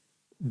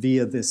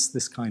via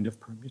this kind of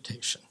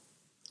permutation.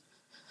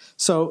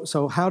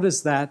 So how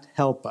does that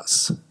help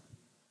us?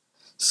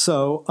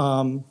 So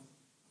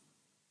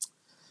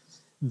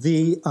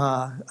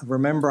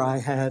remember I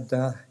had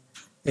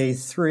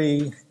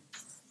A3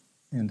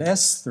 and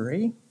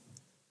S3.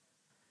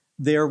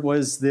 There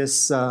was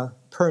this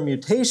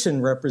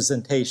permutation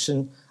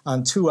representation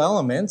on two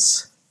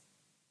elements,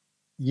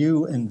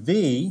 U and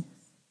V,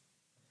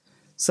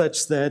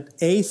 such that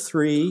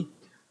A3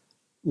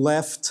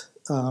 left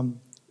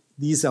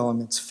these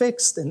elements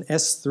fixed and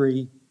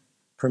S3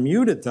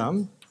 permuted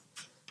them.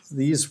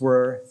 These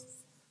were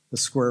the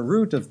square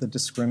root of the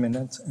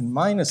discriminant and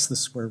minus the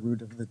square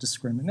root of the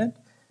discriminant.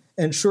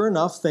 And sure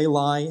enough, they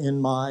lie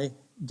in my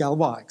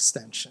Galois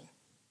extension.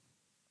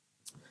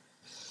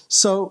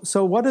 So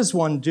what does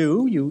one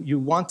do? You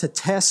want to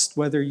test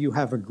whether you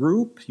have a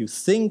group. You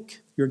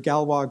think your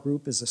Galois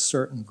group is a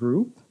certain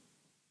group.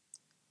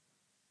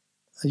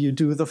 You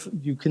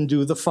can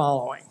do the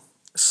following.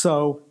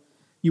 So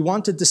you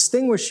want to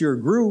distinguish your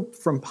group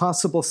from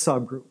possible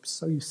subgroups.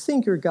 So you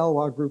think your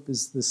Galois group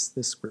is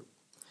this group.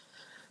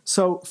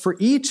 So for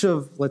each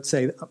of, let's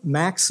say, a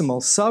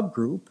maximal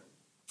subgroup,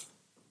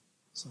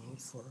 so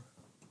for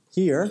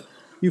here,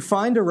 you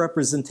find a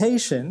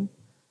representation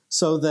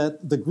so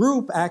that the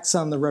group acts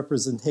on the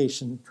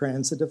representation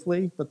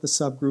transitively, but the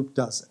subgroup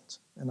doesn't.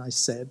 And I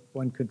said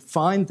one could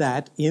find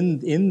that in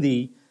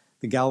the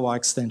Galois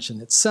extension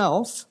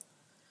itself.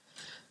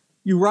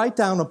 You write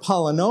down a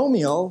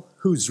polynomial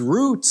whose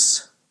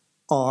roots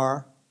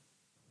are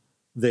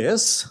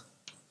this.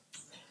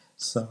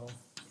 So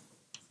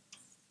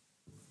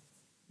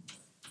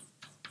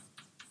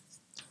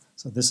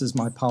this is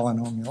my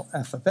polynomial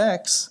f of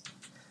x.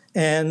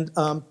 And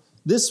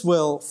this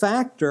will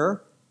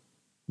factor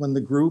when the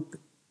group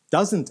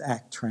doesn't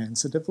act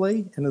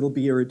transitively, and it'll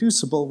be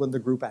irreducible when the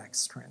group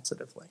acts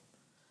transitively.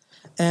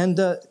 And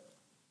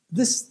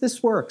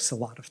this works a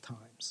lot of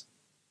times.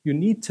 You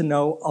need to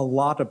know a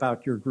lot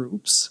about your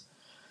groups.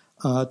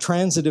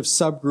 transitive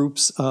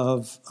subgroups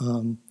of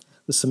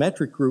the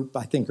symmetric group,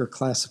 I think, are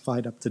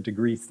classified up to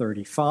degree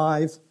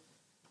 35.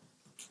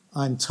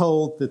 I'm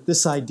told that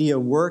this idea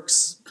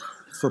works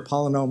for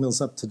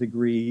polynomials up to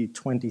degree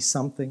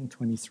 20-something,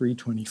 23,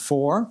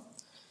 24.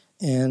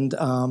 And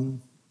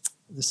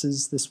this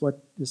is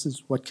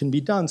what can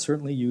be done,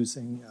 certainly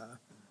using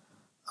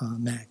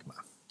magma.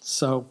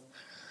 So,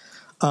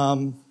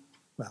 well,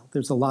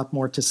 there's a lot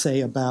more to say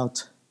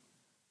about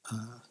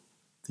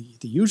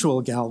the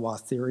usual Galois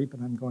theory, but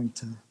I'm going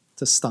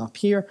to stop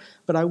here.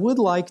 But I would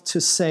like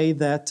to say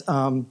that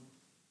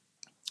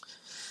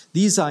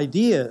these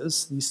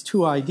ideas, these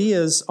two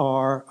ideas,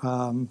 are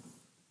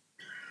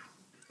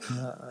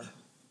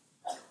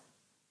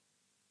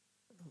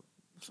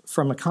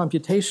from a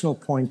computational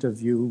point of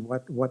view,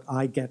 what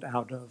I get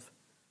out of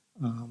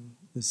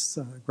this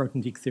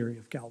Grothendieck theory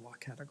of Galois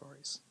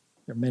categories.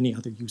 There are many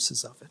other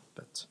uses of it,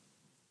 but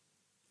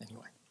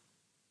anyway.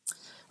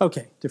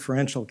 Okay,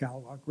 differential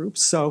Galois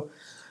groups. So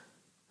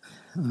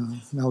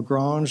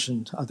Malgrange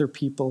and other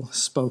people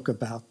spoke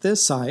about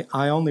this. I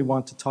only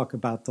want to talk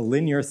about the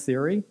linear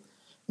theory,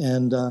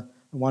 and I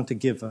want to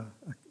give a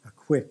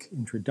quick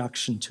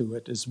introduction to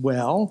it as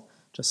well,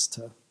 just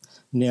to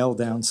nail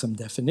down some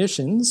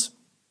definitions.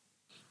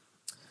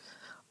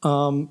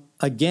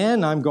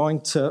 Again, I'm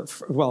going to,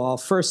 well, I'll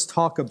first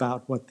talk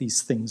about what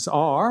these things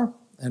are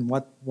and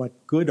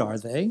what good are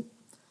they,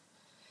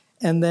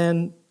 and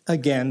then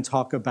again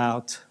talk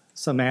about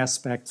some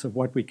aspects of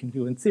what we can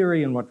do in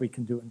theory and what we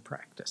can do in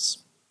practice.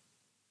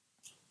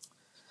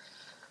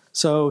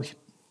 So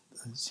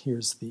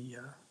here's the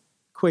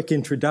quick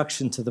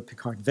introduction to the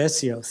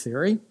Picard-Vessio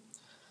theory.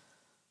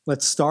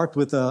 Let's start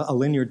with a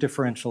linear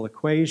differential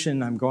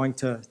equation. I'm going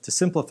to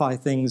simplify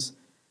things,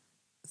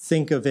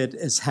 think of it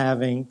as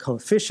having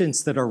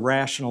coefficients that are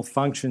rational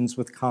functions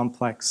with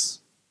complex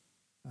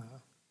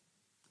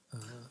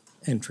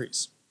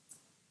entries,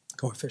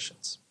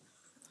 coefficients.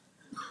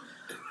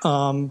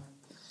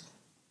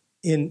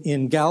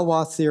 In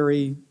Galois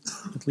theory,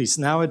 at least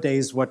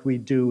nowadays, what we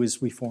do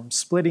is we form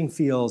splitting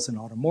fields and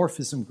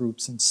automorphism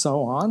groups and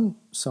so on.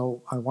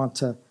 So I want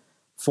to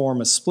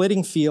form a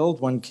splitting field.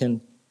 One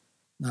can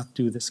not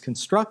do this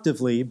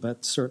constructively,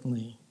 but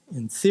certainly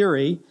in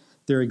theory,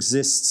 there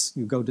exists,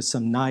 you go to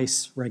some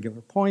nice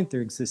regular point,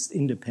 there exist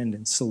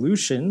independent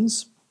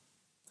solutions.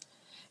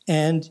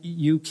 And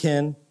you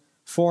can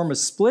form a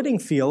splitting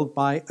field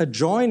by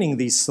adjoining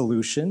these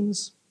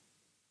solutions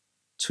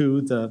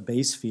to the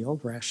base field,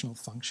 rational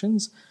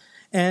functions.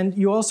 And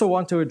you also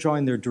want to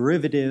adjoin their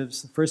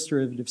derivatives, the first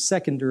derivative,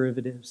 second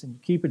derivatives, and you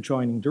keep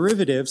adjoining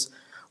derivatives.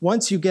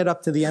 Once you get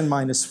up to the n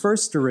minus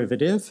first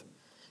derivative,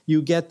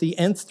 you get the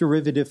nth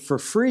derivative for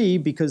free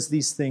because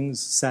these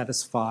things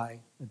satisfy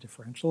a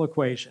differential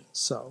equation.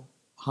 So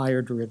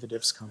higher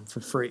derivatives come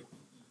for free.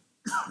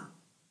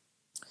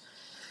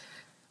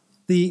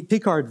 The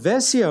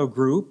Picard-Vessio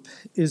group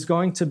is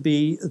going to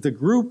be the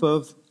group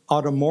of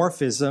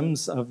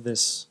automorphisms of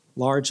this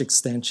large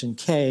extension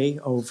K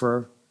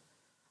over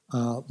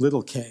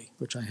little k,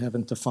 which I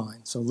haven't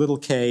defined. So little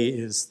k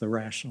is the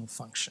rational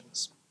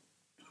functions.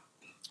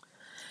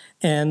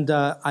 And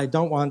I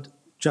don't want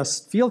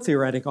just field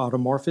theoretic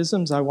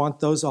automorphisms. I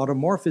want those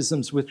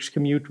automorphisms which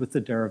commute with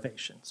the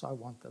derivation. So I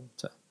want them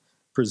to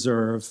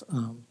preserve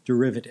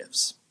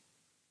derivatives.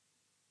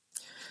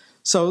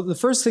 So the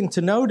first thing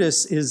to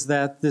notice is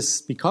that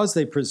because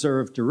they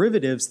preserve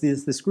derivatives,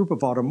 this group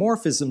of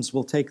automorphisms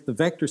will take the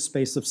vector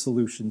space of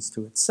solutions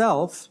to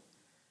itself,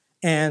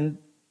 and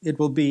it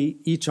will be,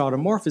 each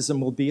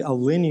automorphism will be a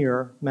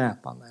linear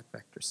map on that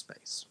vector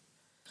space.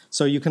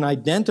 So you can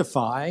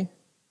identify,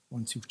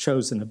 once you've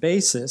chosen a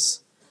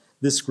basis,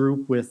 this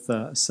group with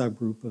a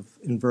subgroup of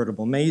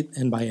invertible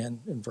n by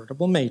n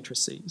invertible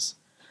matrices.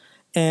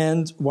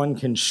 And one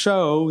can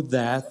show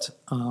that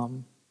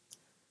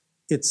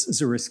it's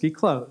Zariski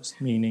closed,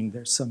 meaning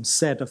there's some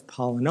set of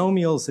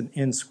polynomials and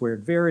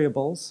n-squared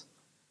variables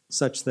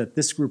such that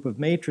this group of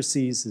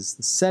matrices is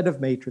the set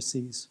of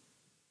matrices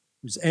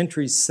whose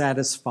entries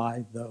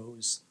satisfy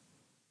those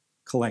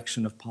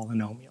collection of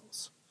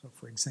polynomials. So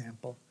for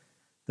example,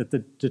 that the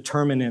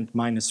determinant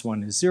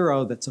 -1 is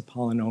 0, that's a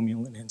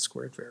polynomial in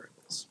n-squared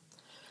variables.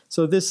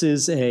 So this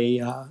is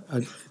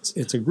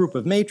it's a group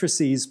of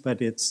matrices,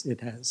 but it's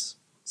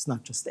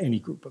not just any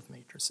group of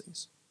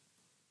matrices.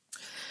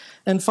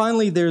 And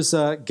finally, there's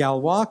a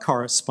Galois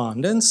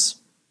correspondence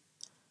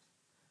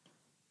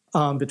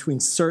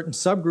between certain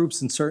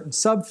subgroups and certain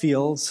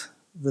subfields.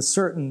 The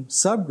certain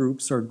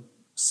subgroups are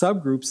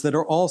subgroups that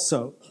are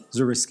also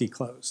Zariski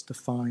closed,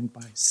 defined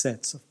by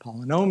sets of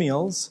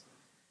polynomials,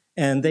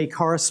 and they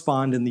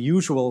correspond in the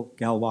usual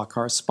Galois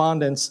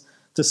correspondence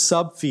to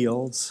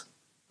subfields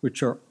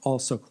which are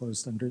also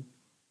closed under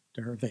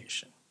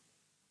derivation.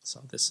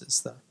 So this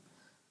is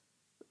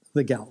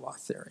the Galois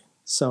theory.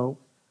 So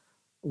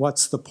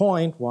what's the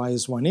point? Why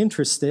is one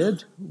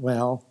interested?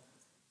 Well,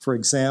 for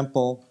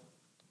example,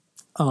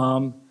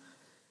 in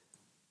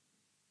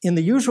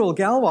the usual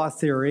Galois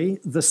theory,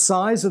 the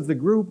size of the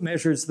group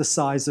measures the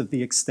size of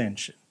the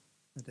extension.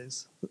 That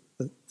is,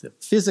 the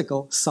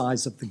physical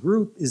size of the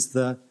group is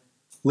the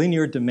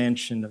linear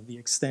dimension of the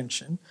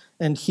extension.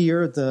 And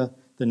here the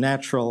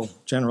natural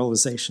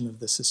generalization of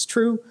this is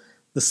true.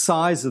 The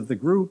size of the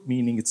group,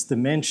 meaning its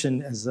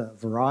dimension as a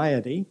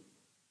variety,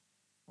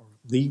 or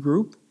Lie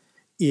group,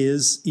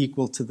 is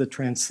equal to the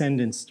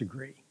transcendence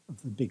degree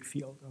of the big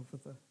field over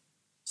the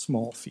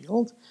small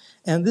field.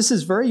 And this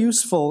is very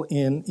useful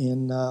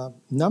in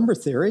number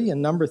theory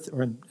and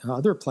or in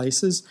other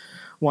places.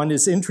 One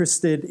is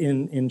interested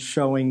in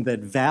showing that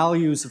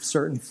values of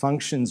certain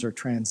functions are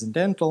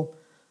transcendental.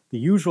 The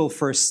usual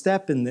first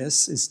step in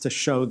this is to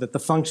show that the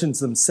functions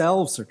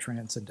themselves are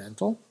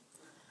transcendental.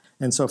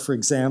 And so, for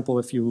example,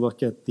 if you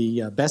look at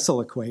the Bessel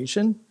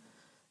equation,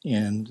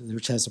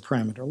 which has a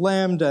parameter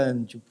lambda,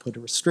 and you put a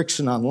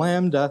restriction on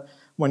lambda,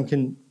 one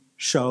can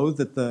show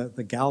that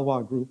the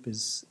Galois group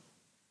is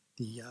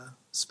the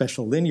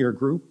special linear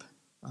group.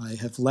 I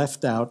have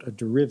left out a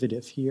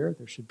derivative here.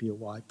 There should be a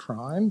y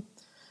prime.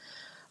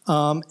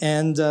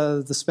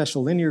 The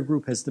special linear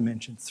group has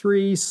dimension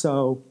 3,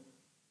 so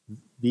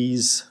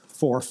these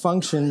 4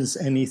 functions,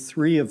 any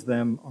 3 of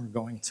them are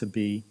going to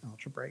be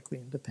algebraically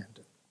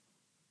independent.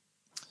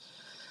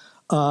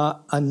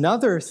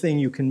 Another thing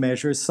you can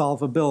measure is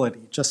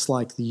solvability, just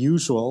like the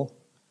usual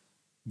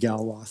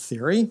Galois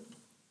theory.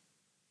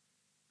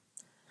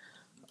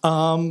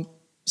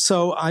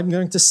 So I'm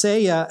going to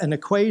say an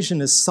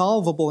equation is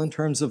solvable in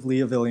terms of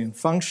Liouvillean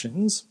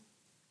functions.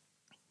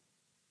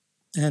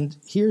 And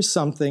here's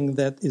something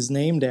that is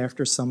named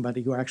after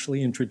somebody who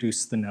actually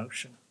introduced the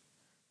notion.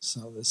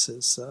 So this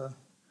is,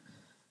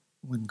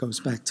 one goes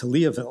back to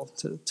Liouville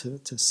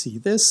to see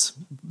this,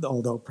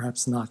 although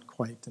perhaps not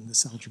quite in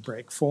this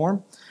algebraic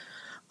form.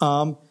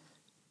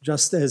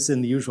 Just as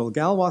in the usual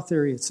Galois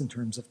theory, it's in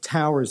terms of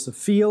towers of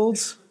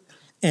fields.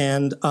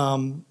 And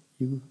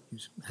you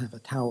have a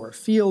tower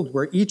field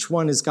where each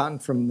one is gotten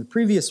from the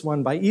previous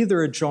one by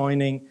either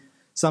adjoining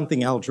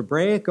something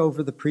algebraic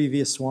over the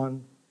previous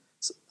one,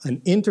 an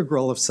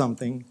integral of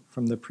something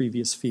from the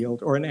previous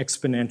field, or an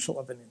exponential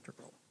of an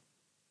integral.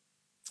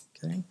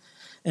 Okay?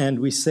 And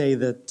we say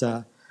that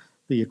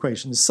the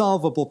equation is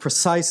solvable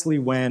precisely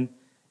when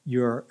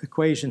your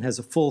equation has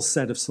a full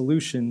set of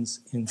solutions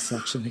in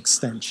such an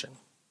extension.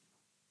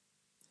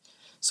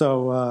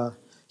 So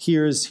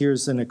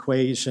here's an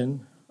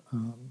equation,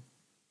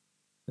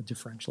 a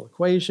differential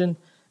equation,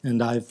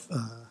 and I've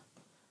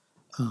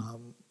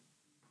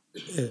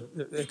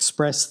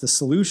expressed the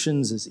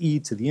solutions as e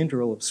to the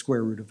integral of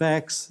square root of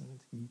x and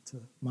e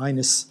to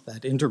minus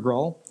that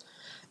integral.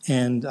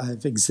 And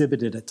I've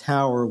exhibited a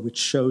tower which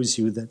shows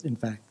you that, in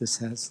fact, this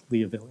has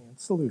Liouvillean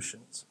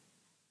solutions.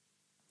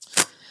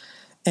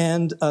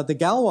 And the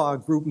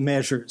Galois group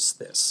measures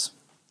this.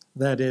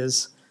 That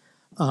is,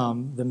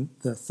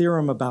 the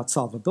theorem about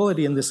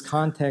solvability in this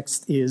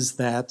context is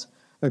that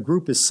a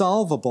group is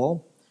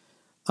solvable.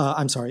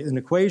 An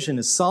equation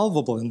is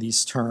solvable in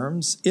these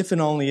terms if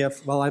and only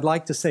if, well, I'd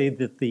like to say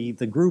that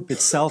the group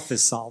itself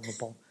is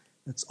solvable.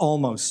 That's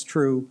almost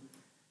true.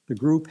 The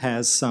group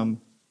has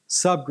some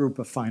subgroup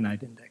of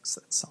finite index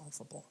that's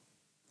solvable.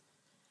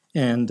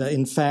 And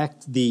in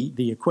fact,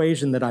 the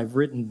equation that I've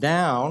written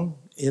down,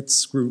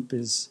 its group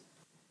is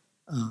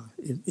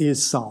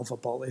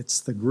solvable. It's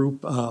the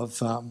group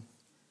of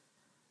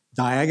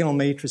diagonal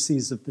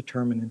matrices of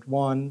determinant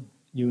 1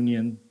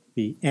 union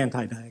the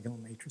anti-diagonal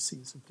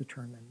matrices of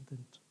determinant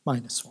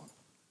 -1.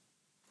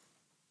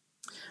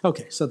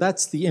 Okay, so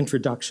that's the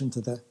introduction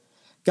to the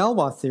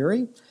Galois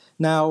theory.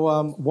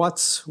 Now,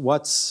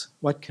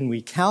 what can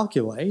we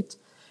calculate?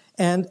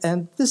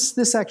 And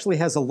this actually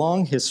has a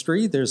long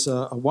history. There's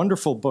a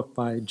wonderful book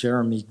by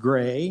Jeremy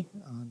Gray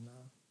on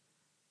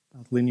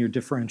linear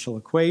differential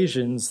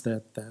equations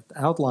that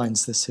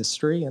outlines this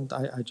history, and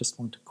I just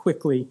want to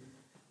quickly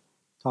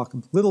talk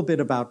a little bit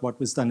about what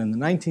was done in the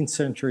 19th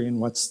century and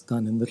what's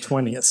done in the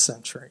 20th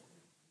century.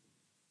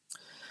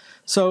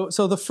 So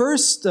the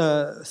first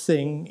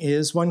thing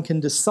is one can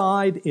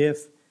decide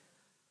if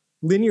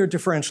linear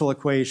differential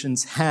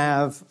equations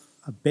have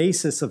a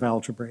basis of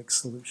algebraic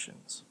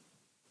solutions.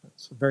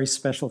 It's a very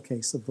special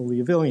case of the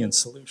Liouvillean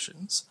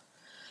solutions.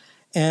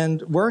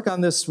 And work on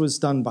this was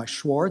done by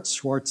Schwarz.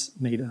 Schwarz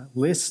made a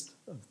list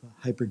of the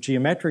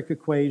hypergeometric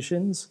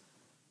equations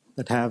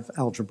that have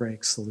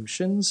algebraic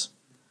solutions.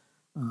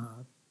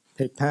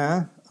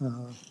 Pépin,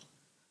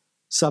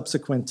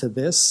 subsequent to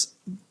this,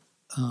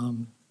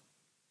 and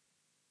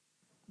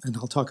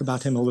I'll talk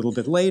about him a little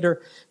bit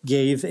later,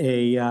 gave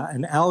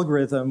an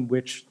algorithm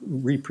which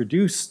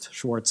reproduced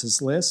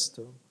Schwarz's list.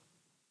 It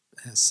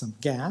has some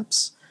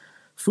gaps.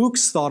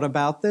 Fuchs thought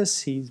about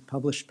this. He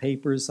published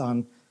papers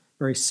on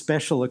very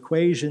special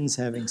equations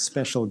having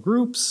special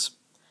groups.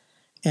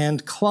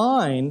 And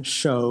Klein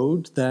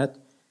showed that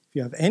if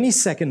you have any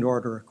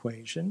second-order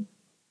equation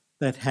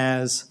that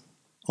has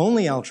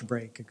only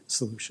algebraic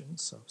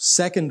solutions, so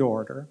second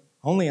order,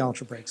 only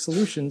algebraic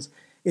solutions,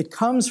 it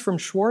comes from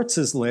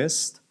Schwarz's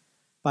list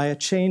by a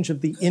change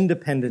of the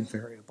independent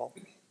variable.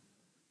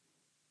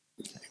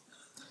 Okay.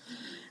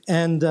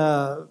 And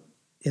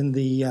In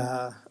the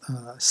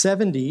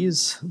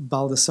 70s,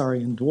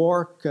 Baldessari and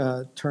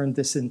Dwork turned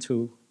this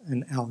into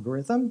an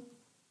algorithm.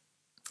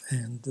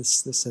 And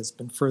this has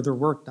been further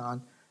worked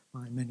on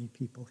by many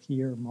people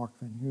here, Marc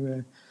van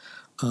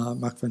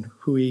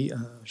Huy,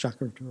 Jacques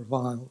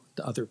Durval,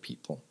 other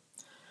people.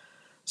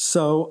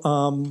 So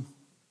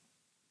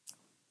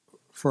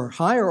for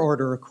higher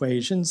order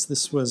equations,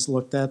 this was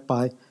looked at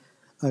by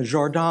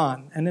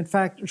Jordan. And in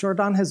fact,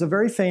 Jordan has a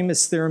very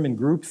famous theorem in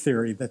group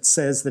theory that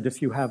says that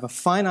if you have a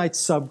finite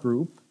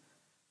subgroup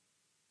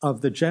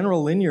of the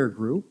general linear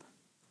group,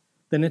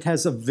 then it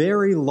has a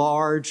very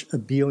large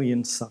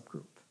abelian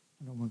subgroup.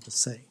 I don't want to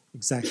say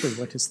exactly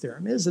what his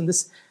theorem is. And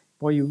this,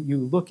 well, you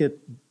look at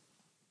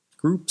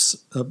groups,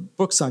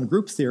 books on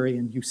group theory,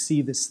 and you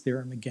see this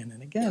theorem again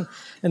and again.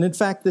 And in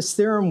fact, this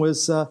theorem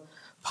was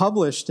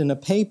published in a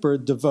paper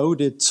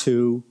devoted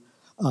to,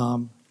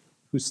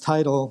 whose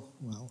title,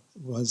 well,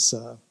 was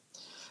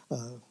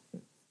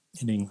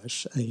in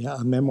English,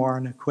 a memoir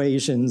on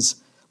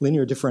equations,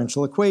 linear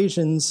differential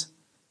equations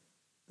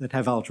that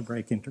have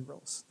algebraic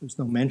integrals. There's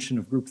no mention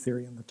of group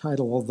theory in the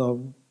title,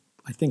 although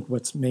I think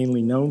what's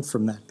mainly known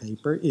from that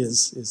paper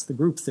is the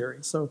group theory.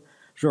 So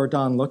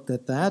Jordan looked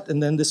at that,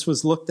 and then this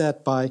was looked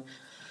at by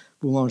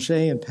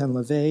Boulanger and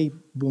Penlevé.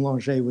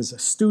 Boulanger was a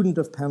student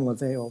of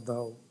Penlevé,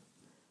 although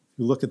if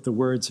you look at the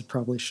words, it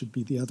probably should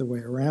be the other way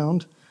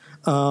around.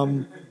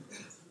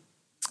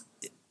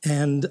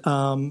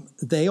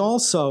 They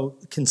also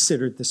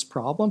considered this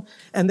problem,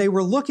 and they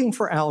were looking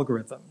for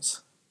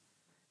algorithms.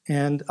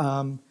 And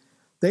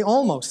they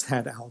almost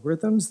had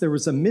algorithms. There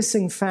was a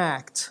missing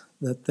fact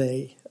that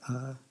they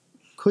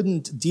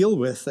couldn't deal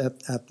with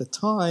at the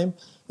time,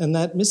 and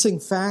that missing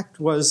fact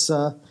was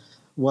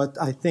what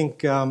I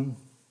think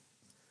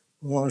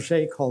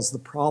Boulanger calls the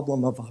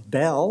problem of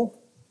Abel.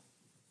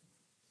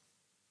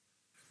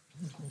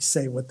 Let me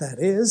say what that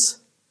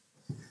is.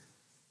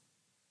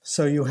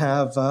 So you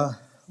have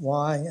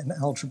y, an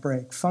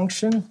algebraic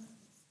function.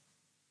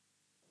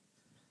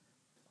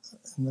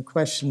 And the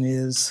question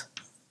is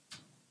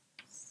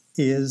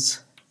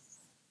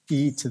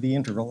e to the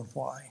integral of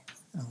y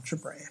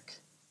algebraic?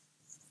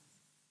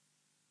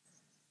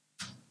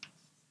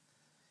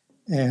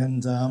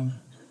 And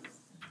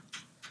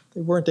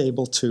they weren't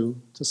able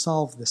to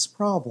solve this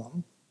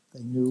problem.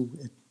 They knew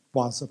it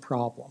was a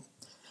problem.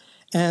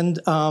 And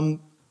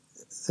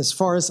as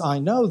far as I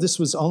know, this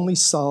was only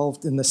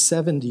solved in the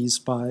 70s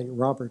by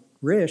Robert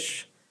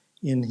Risch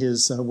in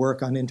his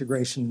work on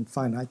integration in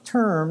finite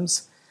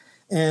terms.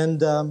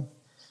 And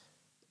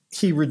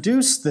he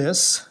reduced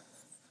this.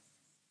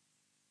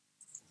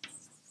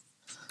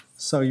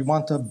 So you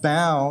want to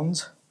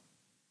bound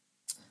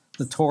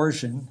the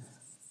torsion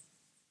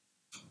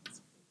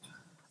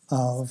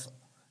of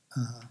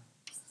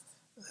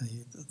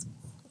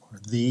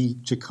the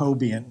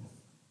Jacobian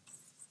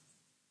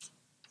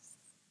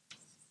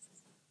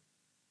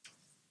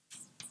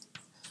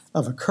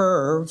of a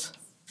curve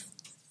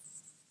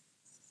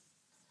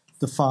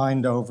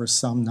defined over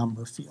some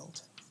number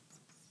field.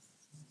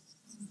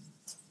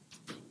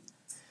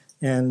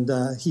 And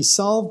he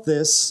solved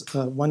this.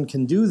 One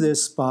can do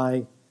this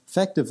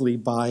effectively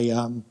by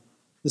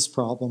this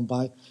problem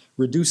by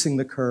reducing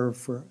the curve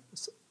for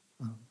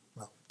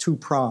 2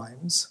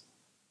 primes,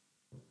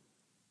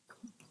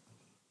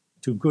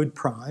 2 good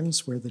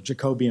primes, where the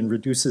Jacobian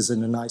reduces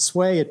in a nice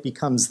way. It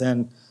becomes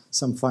then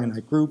some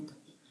finite group,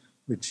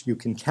 which you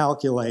can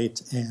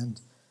calculate and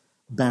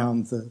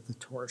bound the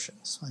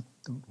torsions. I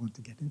don't want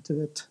to get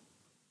into it.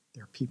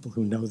 There are people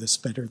who know this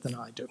better than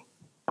I do.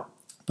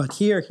 But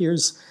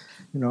here's,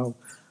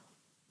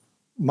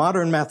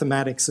 modern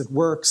mathematics at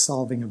work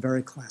solving a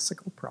very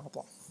classical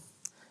problem.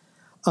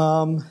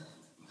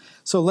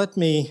 So let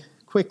me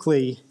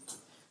quickly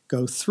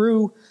go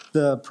through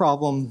the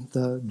problem,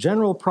 the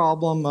general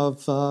problem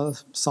of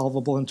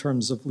solvable in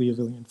terms of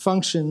Liouvillean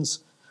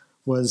functions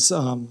was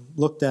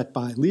looked at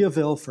by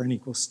Liouville for n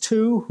equals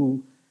 2,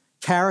 who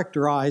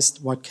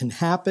characterized what can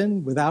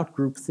happen without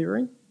group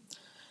theory.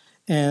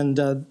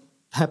 And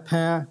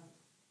Pepin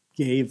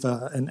gave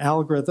an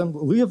algorithm.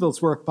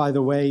 Liouville's work, by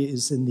the way,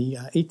 is in the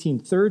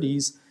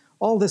 1830s.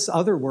 All this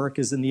other work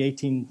is in the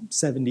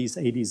 1870s,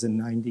 80s,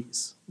 and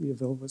 90s.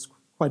 Liouville was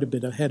quite a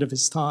bit ahead of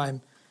his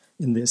time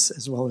in this,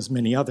 as well as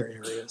many other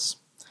areas.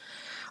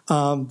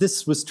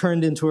 This was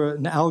turned into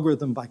an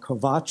algorithm by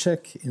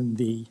Kováček in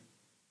the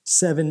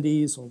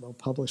 70s, although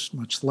published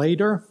much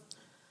later.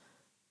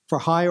 For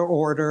higher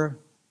order,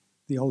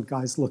 the old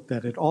guys looked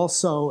at it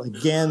also.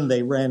 Again,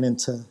 they ran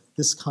into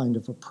this kind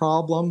of a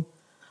problem.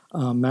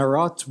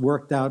 Marot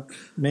worked out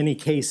many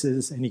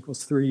cases, n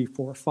equals 3,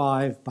 4,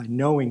 5, by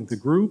knowing the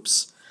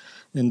groups.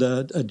 And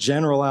a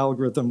general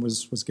algorithm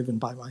was given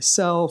by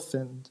myself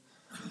and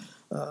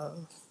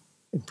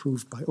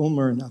improved by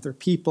Ulmer and other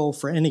people.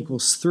 For n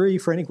equals 3,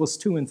 for n equals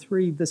 2 and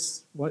 3,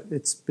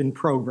 it's been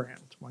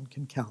programmed. One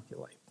can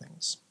calculate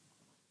things.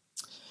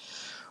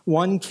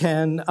 One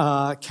can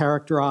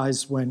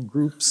characterize when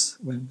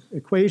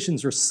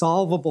equations are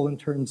solvable in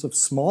terms of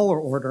smaller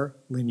order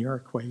linear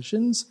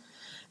equations.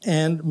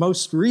 And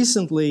most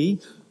recently,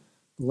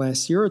 the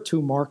last year or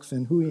two, Marc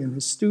Van Huy and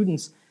his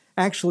students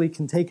actually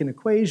can take an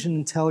equation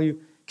and tell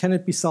you, can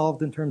it be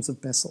solved in terms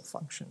of Bessel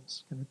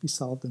functions? Can it be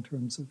solved in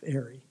terms of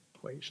Airy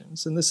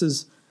equations? And this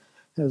has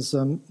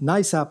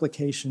nice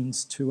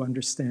applications to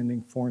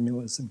understanding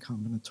formulas and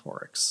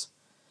combinatorics.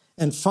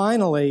 And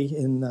finally,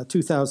 in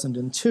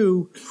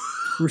 2002,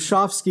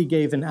 Hrušovský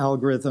gave an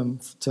algorithm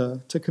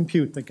to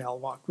compute the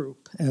Galois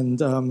group.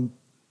 And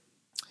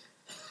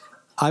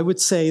I would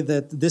say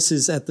that this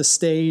is at the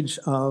stage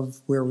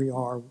of where we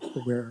are,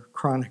 where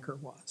Kronecker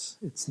was.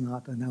 It's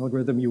not an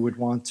algorithm you would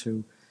want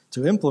to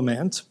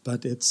implement,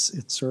 but it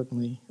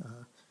certainly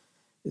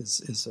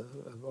is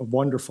a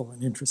wonderful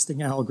and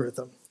interesting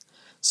algorithm.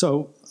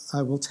 So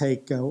I will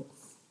take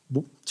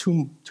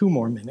two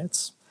more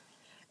minutes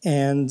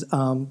and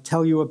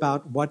tell you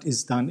about what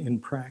is done in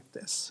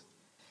practice.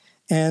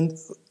 And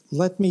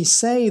let me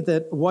say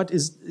that what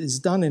is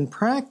done in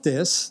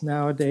practice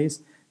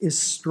nowadays is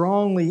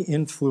strongly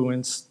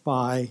influenced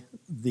by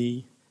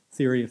the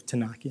theory of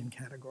Tannakian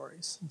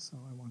categories. And so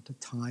I want to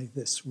tie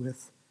this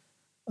with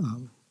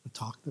the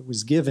talk that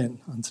was given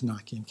on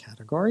Tannakian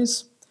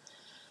categories.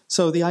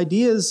 So the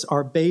ideas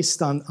are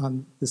based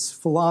on this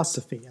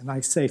philosophy, and I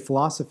say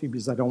philosophy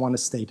because I don't want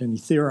to state any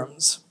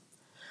theorems.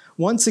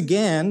 Once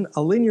again,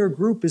 a linear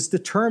group is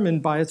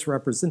determined by its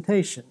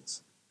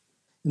representations,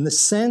 in the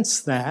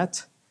sense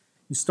that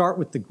you start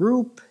with the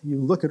group,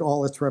 you look at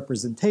all its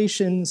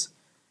representations.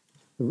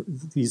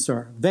 These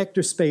are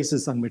vector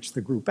spaces on which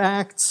the group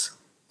acts.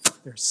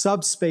 There are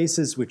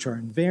subspaces which are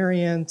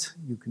invariant.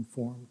 You can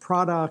form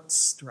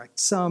products, direct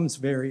sums,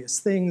 various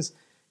things.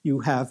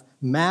 You have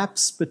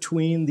maps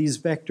between these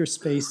vector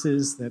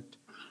spaces that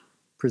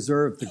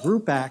preserve the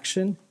group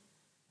action.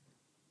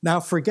 Now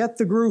forget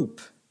the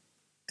group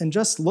and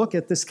just look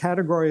at this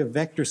category of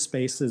vector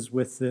spaces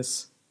with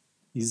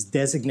these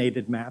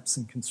designated maps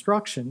and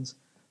constructions.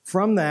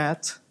 From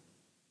that,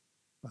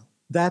 well,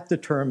 that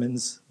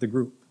determines the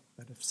group.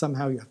 That if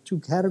somehow you have two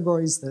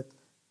categories that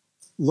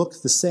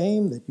look the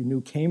same, that you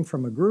knew came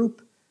from a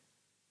group,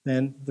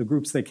 then the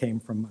groups they came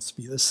from must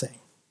be the same.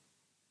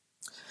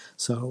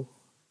 So,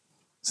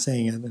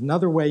 saying it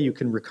another way, you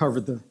can recover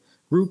the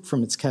group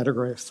from its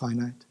category of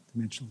finite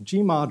dimensional G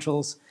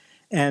modules,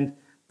 and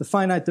the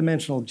finite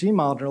dimensional G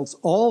modules,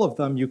 all of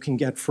them you can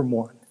get from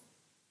one.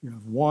 You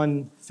have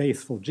one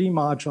faithful G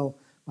module.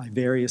 By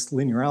various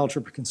linear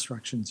algebra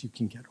constructions, you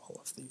can get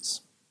all of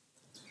these.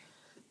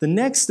 The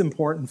next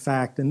important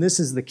fact, and this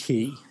is the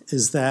key,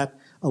 is that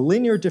a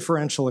linear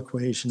differential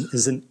equation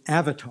is an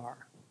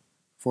avatar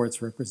for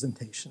its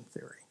representation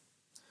theory.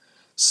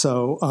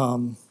 So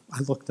I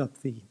looked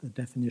up the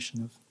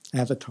definition of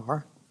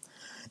avatar.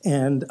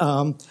 And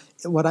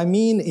what I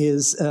mean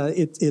is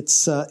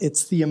it's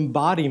the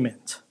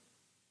embodiment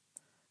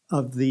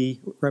of the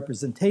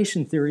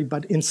representation theory,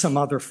 but in some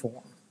other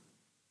form.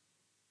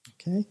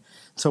 Okay?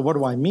 So what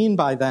do I mean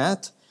by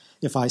that?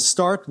 If I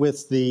start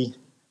with the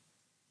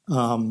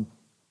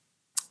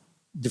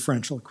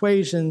differential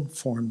equation,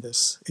 form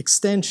this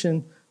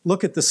extension,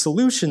 look at the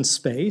solution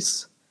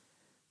space,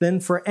 then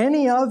for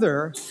any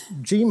other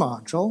G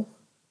module,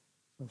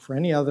 or for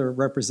any other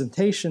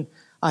representation,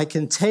 I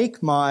can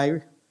take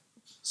my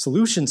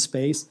solution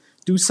space,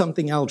 do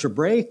something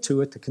algebraic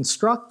to it to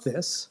construct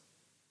this.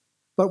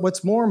 But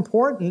what's more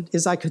important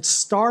is I could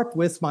start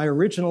with my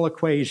original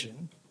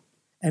equation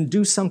and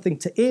do something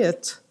to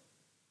it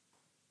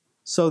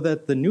so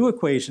that the new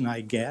equation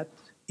I get,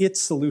 its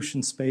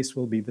solution space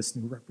will be this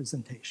new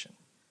representation.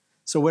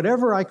 So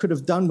whatever I could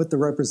have done with the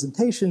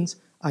representations,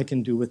 I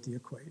can do with the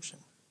equation.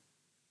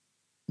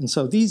 And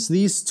so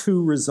these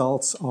two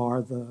results are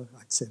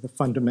I'd say the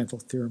fundamental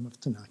theorem of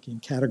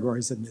Tannakian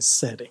categories in this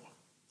setting.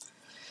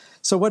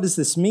 So what does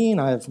this mean?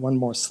 I have one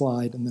more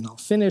slide and then I'll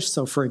finish.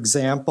 So for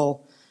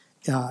example,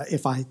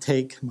 if I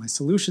take my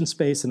solution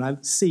space and I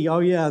see, oh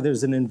yeah,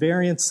 there's an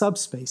invariant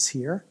subspace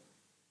here,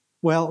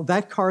 well,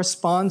 that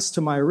corresponds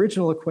to my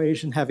original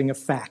equation having a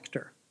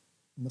factor.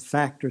 And the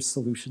factor's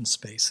solution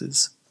space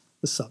is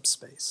the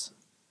subspace.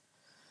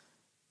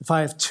 If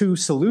I have two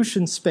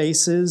solution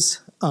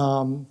spaces,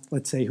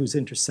 let's say whose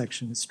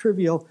intersection is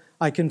trivial,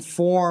 I can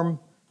form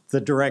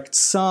the direct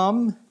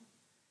sum.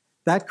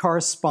 That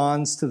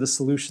corresponds to the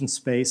solution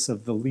space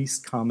of the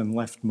least common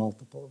left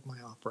multiple of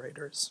my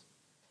operators.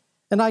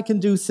 And I can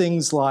do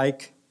things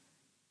like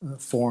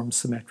form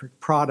symmetric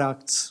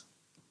products.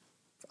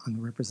 On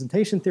the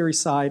representation theory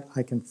side,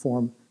 I can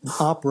form an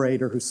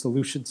operator whose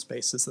solution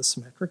space is the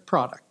symmetric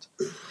product.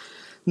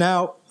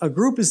 Now, a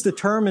group is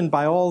determined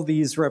by all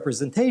these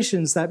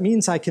representations. That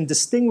means I can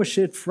distinguish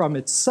it from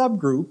its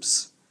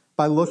subgroups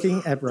by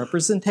looking at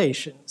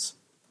representations.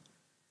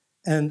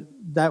 And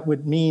that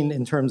would mean,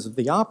 in terms of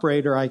the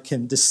operator, I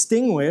can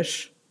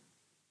distinguish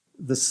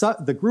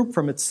the group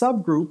from its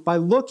subgroup by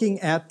looking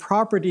at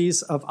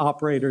properties of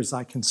operators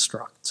I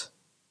construct.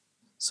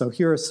 So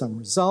here are some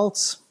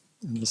results,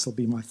 and this will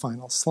be my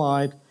final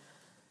slide.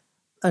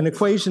 An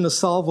equation is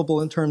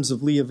solvable in terms of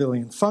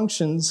Liouvillean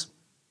functions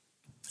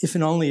if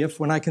and only if,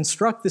 when I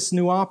construct this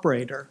new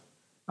operator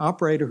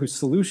whose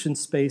solution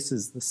space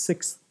is the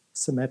sixth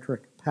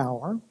symmetric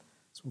power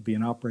This will be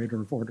an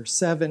operator of order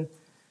 7,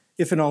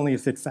 if and only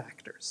if it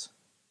factors.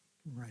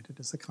 Write it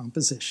as a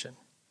composition.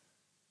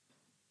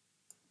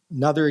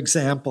 Another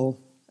example,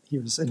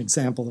 here's an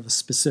example of a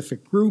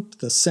specific group,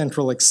 the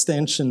central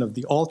extension of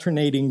the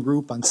alternating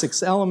group on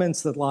 6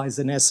 elements that lies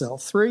in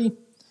SL3.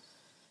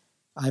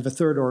 I have a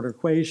third order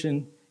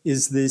equation.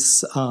 Is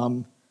this,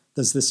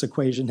 does this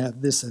equation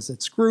have this as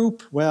its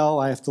group? Well,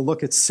 I have to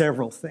look at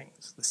several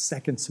things. The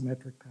second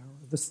symmetric power,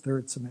 this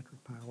third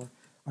symmetric power.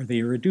 Are they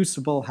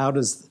irreducible? How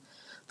does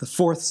the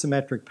fourth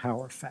symmetric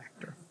power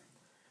factor?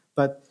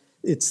 But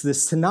it's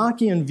this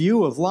Tanakian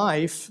view of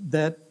life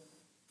that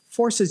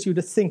forces you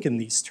to think in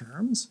these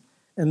terms.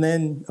 And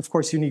then, of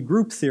course, you need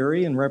group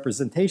theory and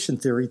representation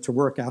theory to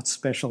work out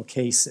special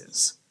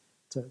cases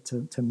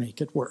to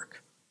make it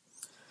work.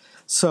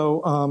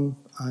 So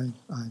I've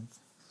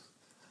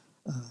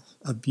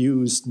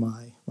abused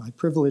my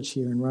privilege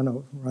here and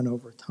run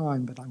over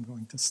time, but I'm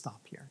going to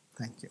stop here.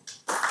 Thank you.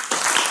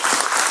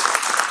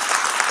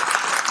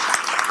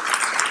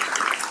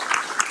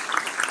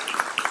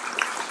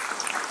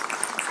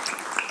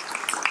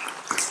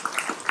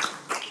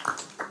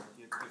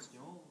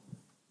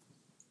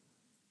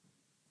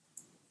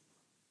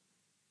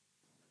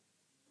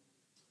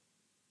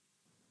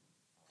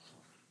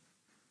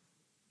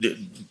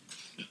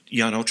 Il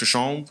y a une autre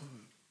chambre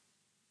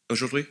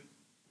aujourd'hui?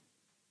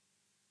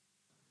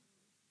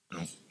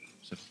 Non.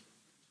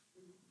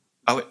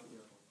 Ah oui.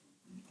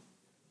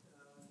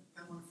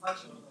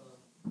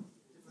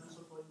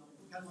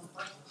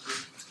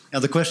 Yeah,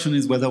 the question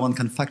is whether one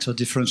can factor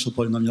differential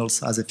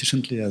polynomials as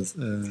efficiently as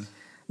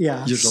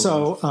yeah, usual.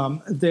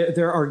 So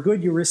there are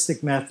good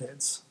heuristic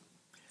methods,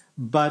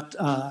 but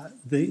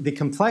the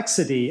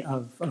complexity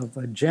of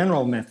a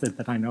general method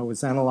that I know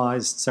was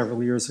analyzed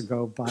several years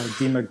ago by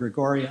Dima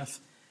Grigoriev.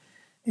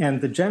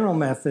 And the general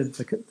method,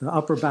 the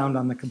upper bound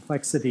on the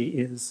complexity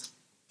is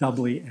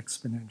doubly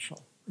exponential.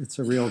 It's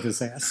a real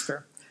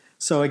disaster.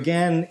 So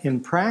again,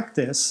 in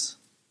practice,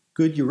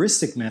 good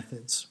heuristic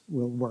methods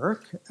will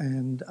work.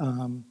 And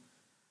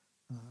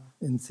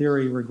in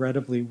theory,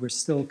 regrettably, we're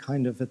still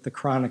kind of at the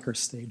Kronecker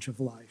stage of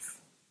life.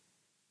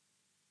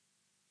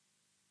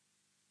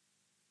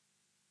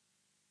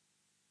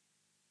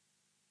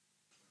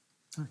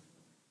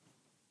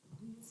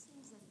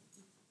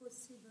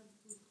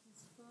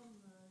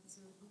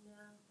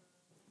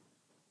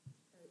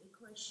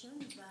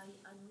 By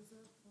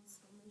another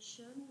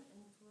transformation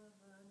and to have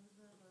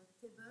another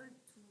table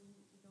to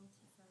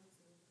identify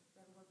the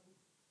Galois group.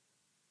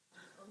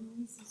 Only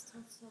this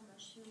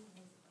transformation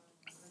has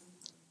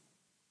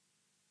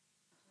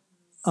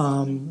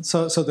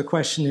So the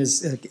question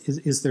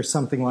is there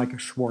something like a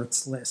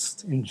Schwartz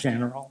list in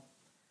general?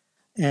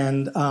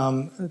 And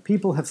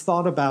people have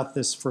thought about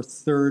this for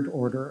third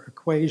order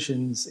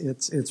equations.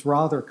 It's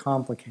rather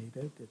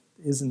complicated. It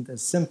isn't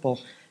as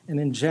simple. And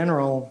in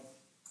general,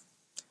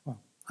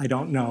 I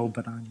don't know,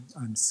 but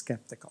I'm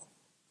skeptical.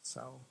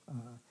 So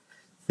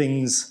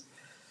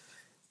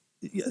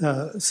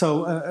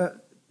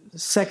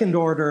second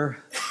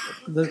order,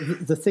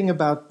 the thing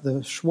about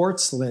the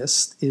Schwartz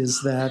list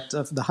is that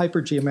the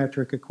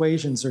hypergeometric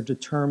equations are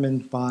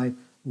determined by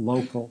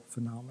local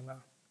phenomena.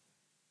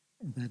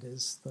 That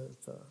is the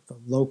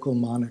local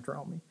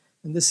monodromy.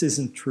 And this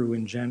isn't true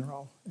in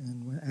general.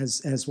 And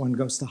as one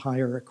goes to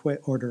higher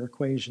order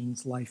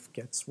equations, life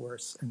gets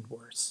worse and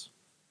worse.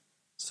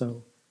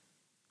 So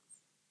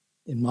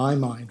in my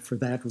mind, for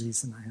that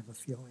reason, I have a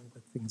feeling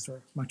that things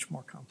are much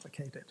more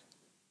complicated.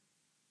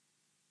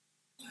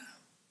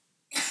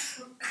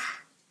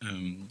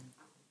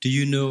 Do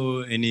you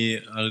know any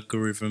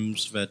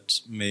algorithms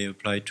that may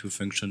apply to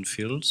function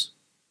fields,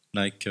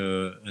 like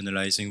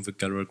analyzing the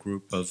Galois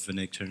group of an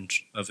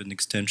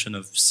extension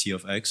of C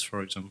of x,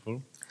 for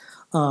example?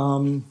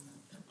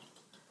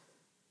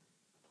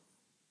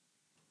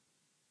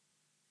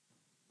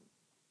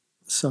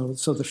 So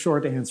the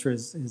short answer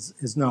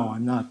is no,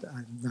 I'm not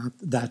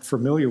that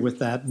familiar with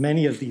that.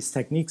 Many of these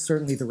techniques,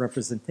 certainly the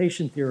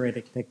representation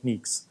theoretic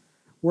techniques,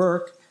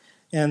 work.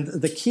 And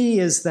the key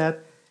is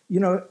that,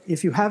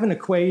 if you have an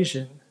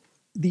equation,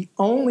 the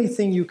only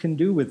thing you can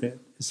do with it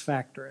is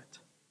factor it.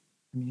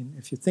 I mean,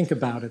 if you think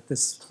about it,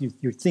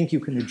 you think you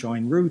can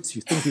adjoin roots,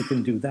 you think you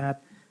can do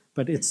that,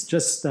 but it's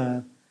just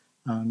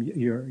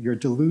you're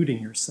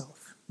deluding yourself.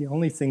 The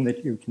only thing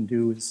that you can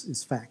do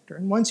is factor.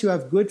 And once you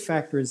have good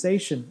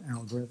factorization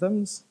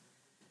algorithms,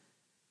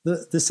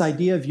 this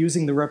idea of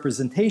using the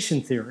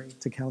representation theory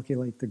to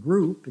calculate the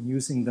group and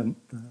using the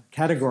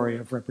category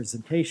of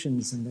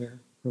representations and their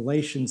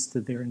relations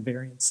to their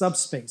invariant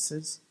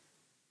subspaces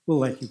will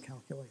let you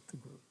calculate the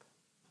group.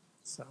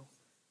 So,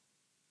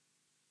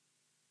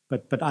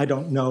 but I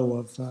don't know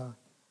of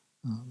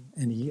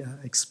any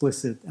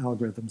explicit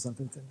algorithms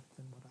other than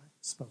what I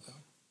spoke on.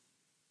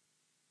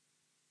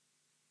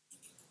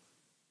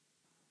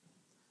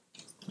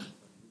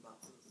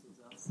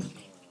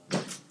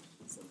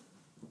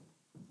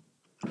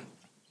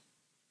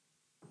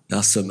 There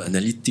are some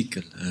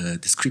analytical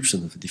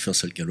description of the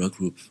differential Galois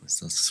group, for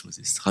instance, through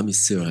this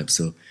Ramis theorem.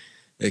 So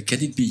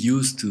can it be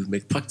used to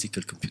make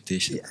practical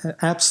computation? Yeah,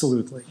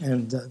 absolutely,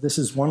 and this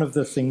is one of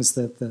the things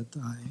that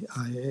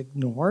I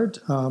ignored.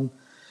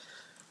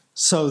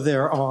 So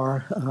there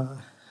are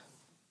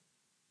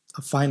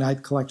a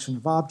finite collection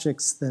of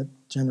objects that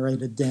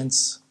generate a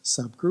dense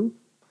subgroup.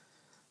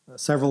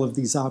 Several of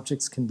these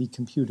objects can be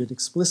computed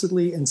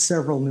explicitly and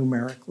several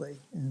numerically.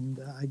 And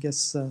I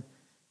guess,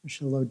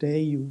 Michel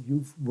Audet,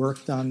 you've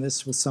worked on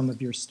this with some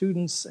of your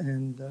students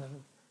and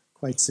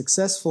quite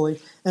successfully,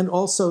 and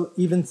also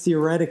even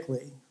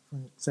theoretically. For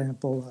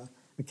example,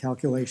 a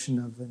calculation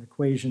of an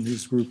equation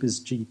whose group is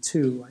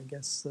G2. I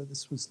guess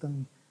this was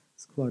done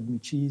as Claude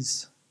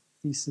Michi's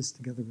thesis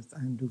together with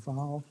Anne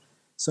Duval.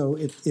 So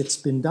it's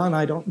been done.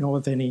 I don't know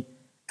of any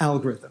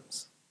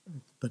algorithms,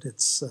 but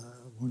it's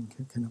one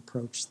can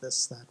approach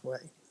this that way.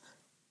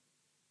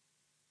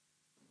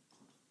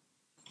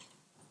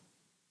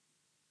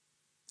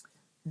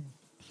 Okay,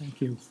 thank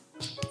you.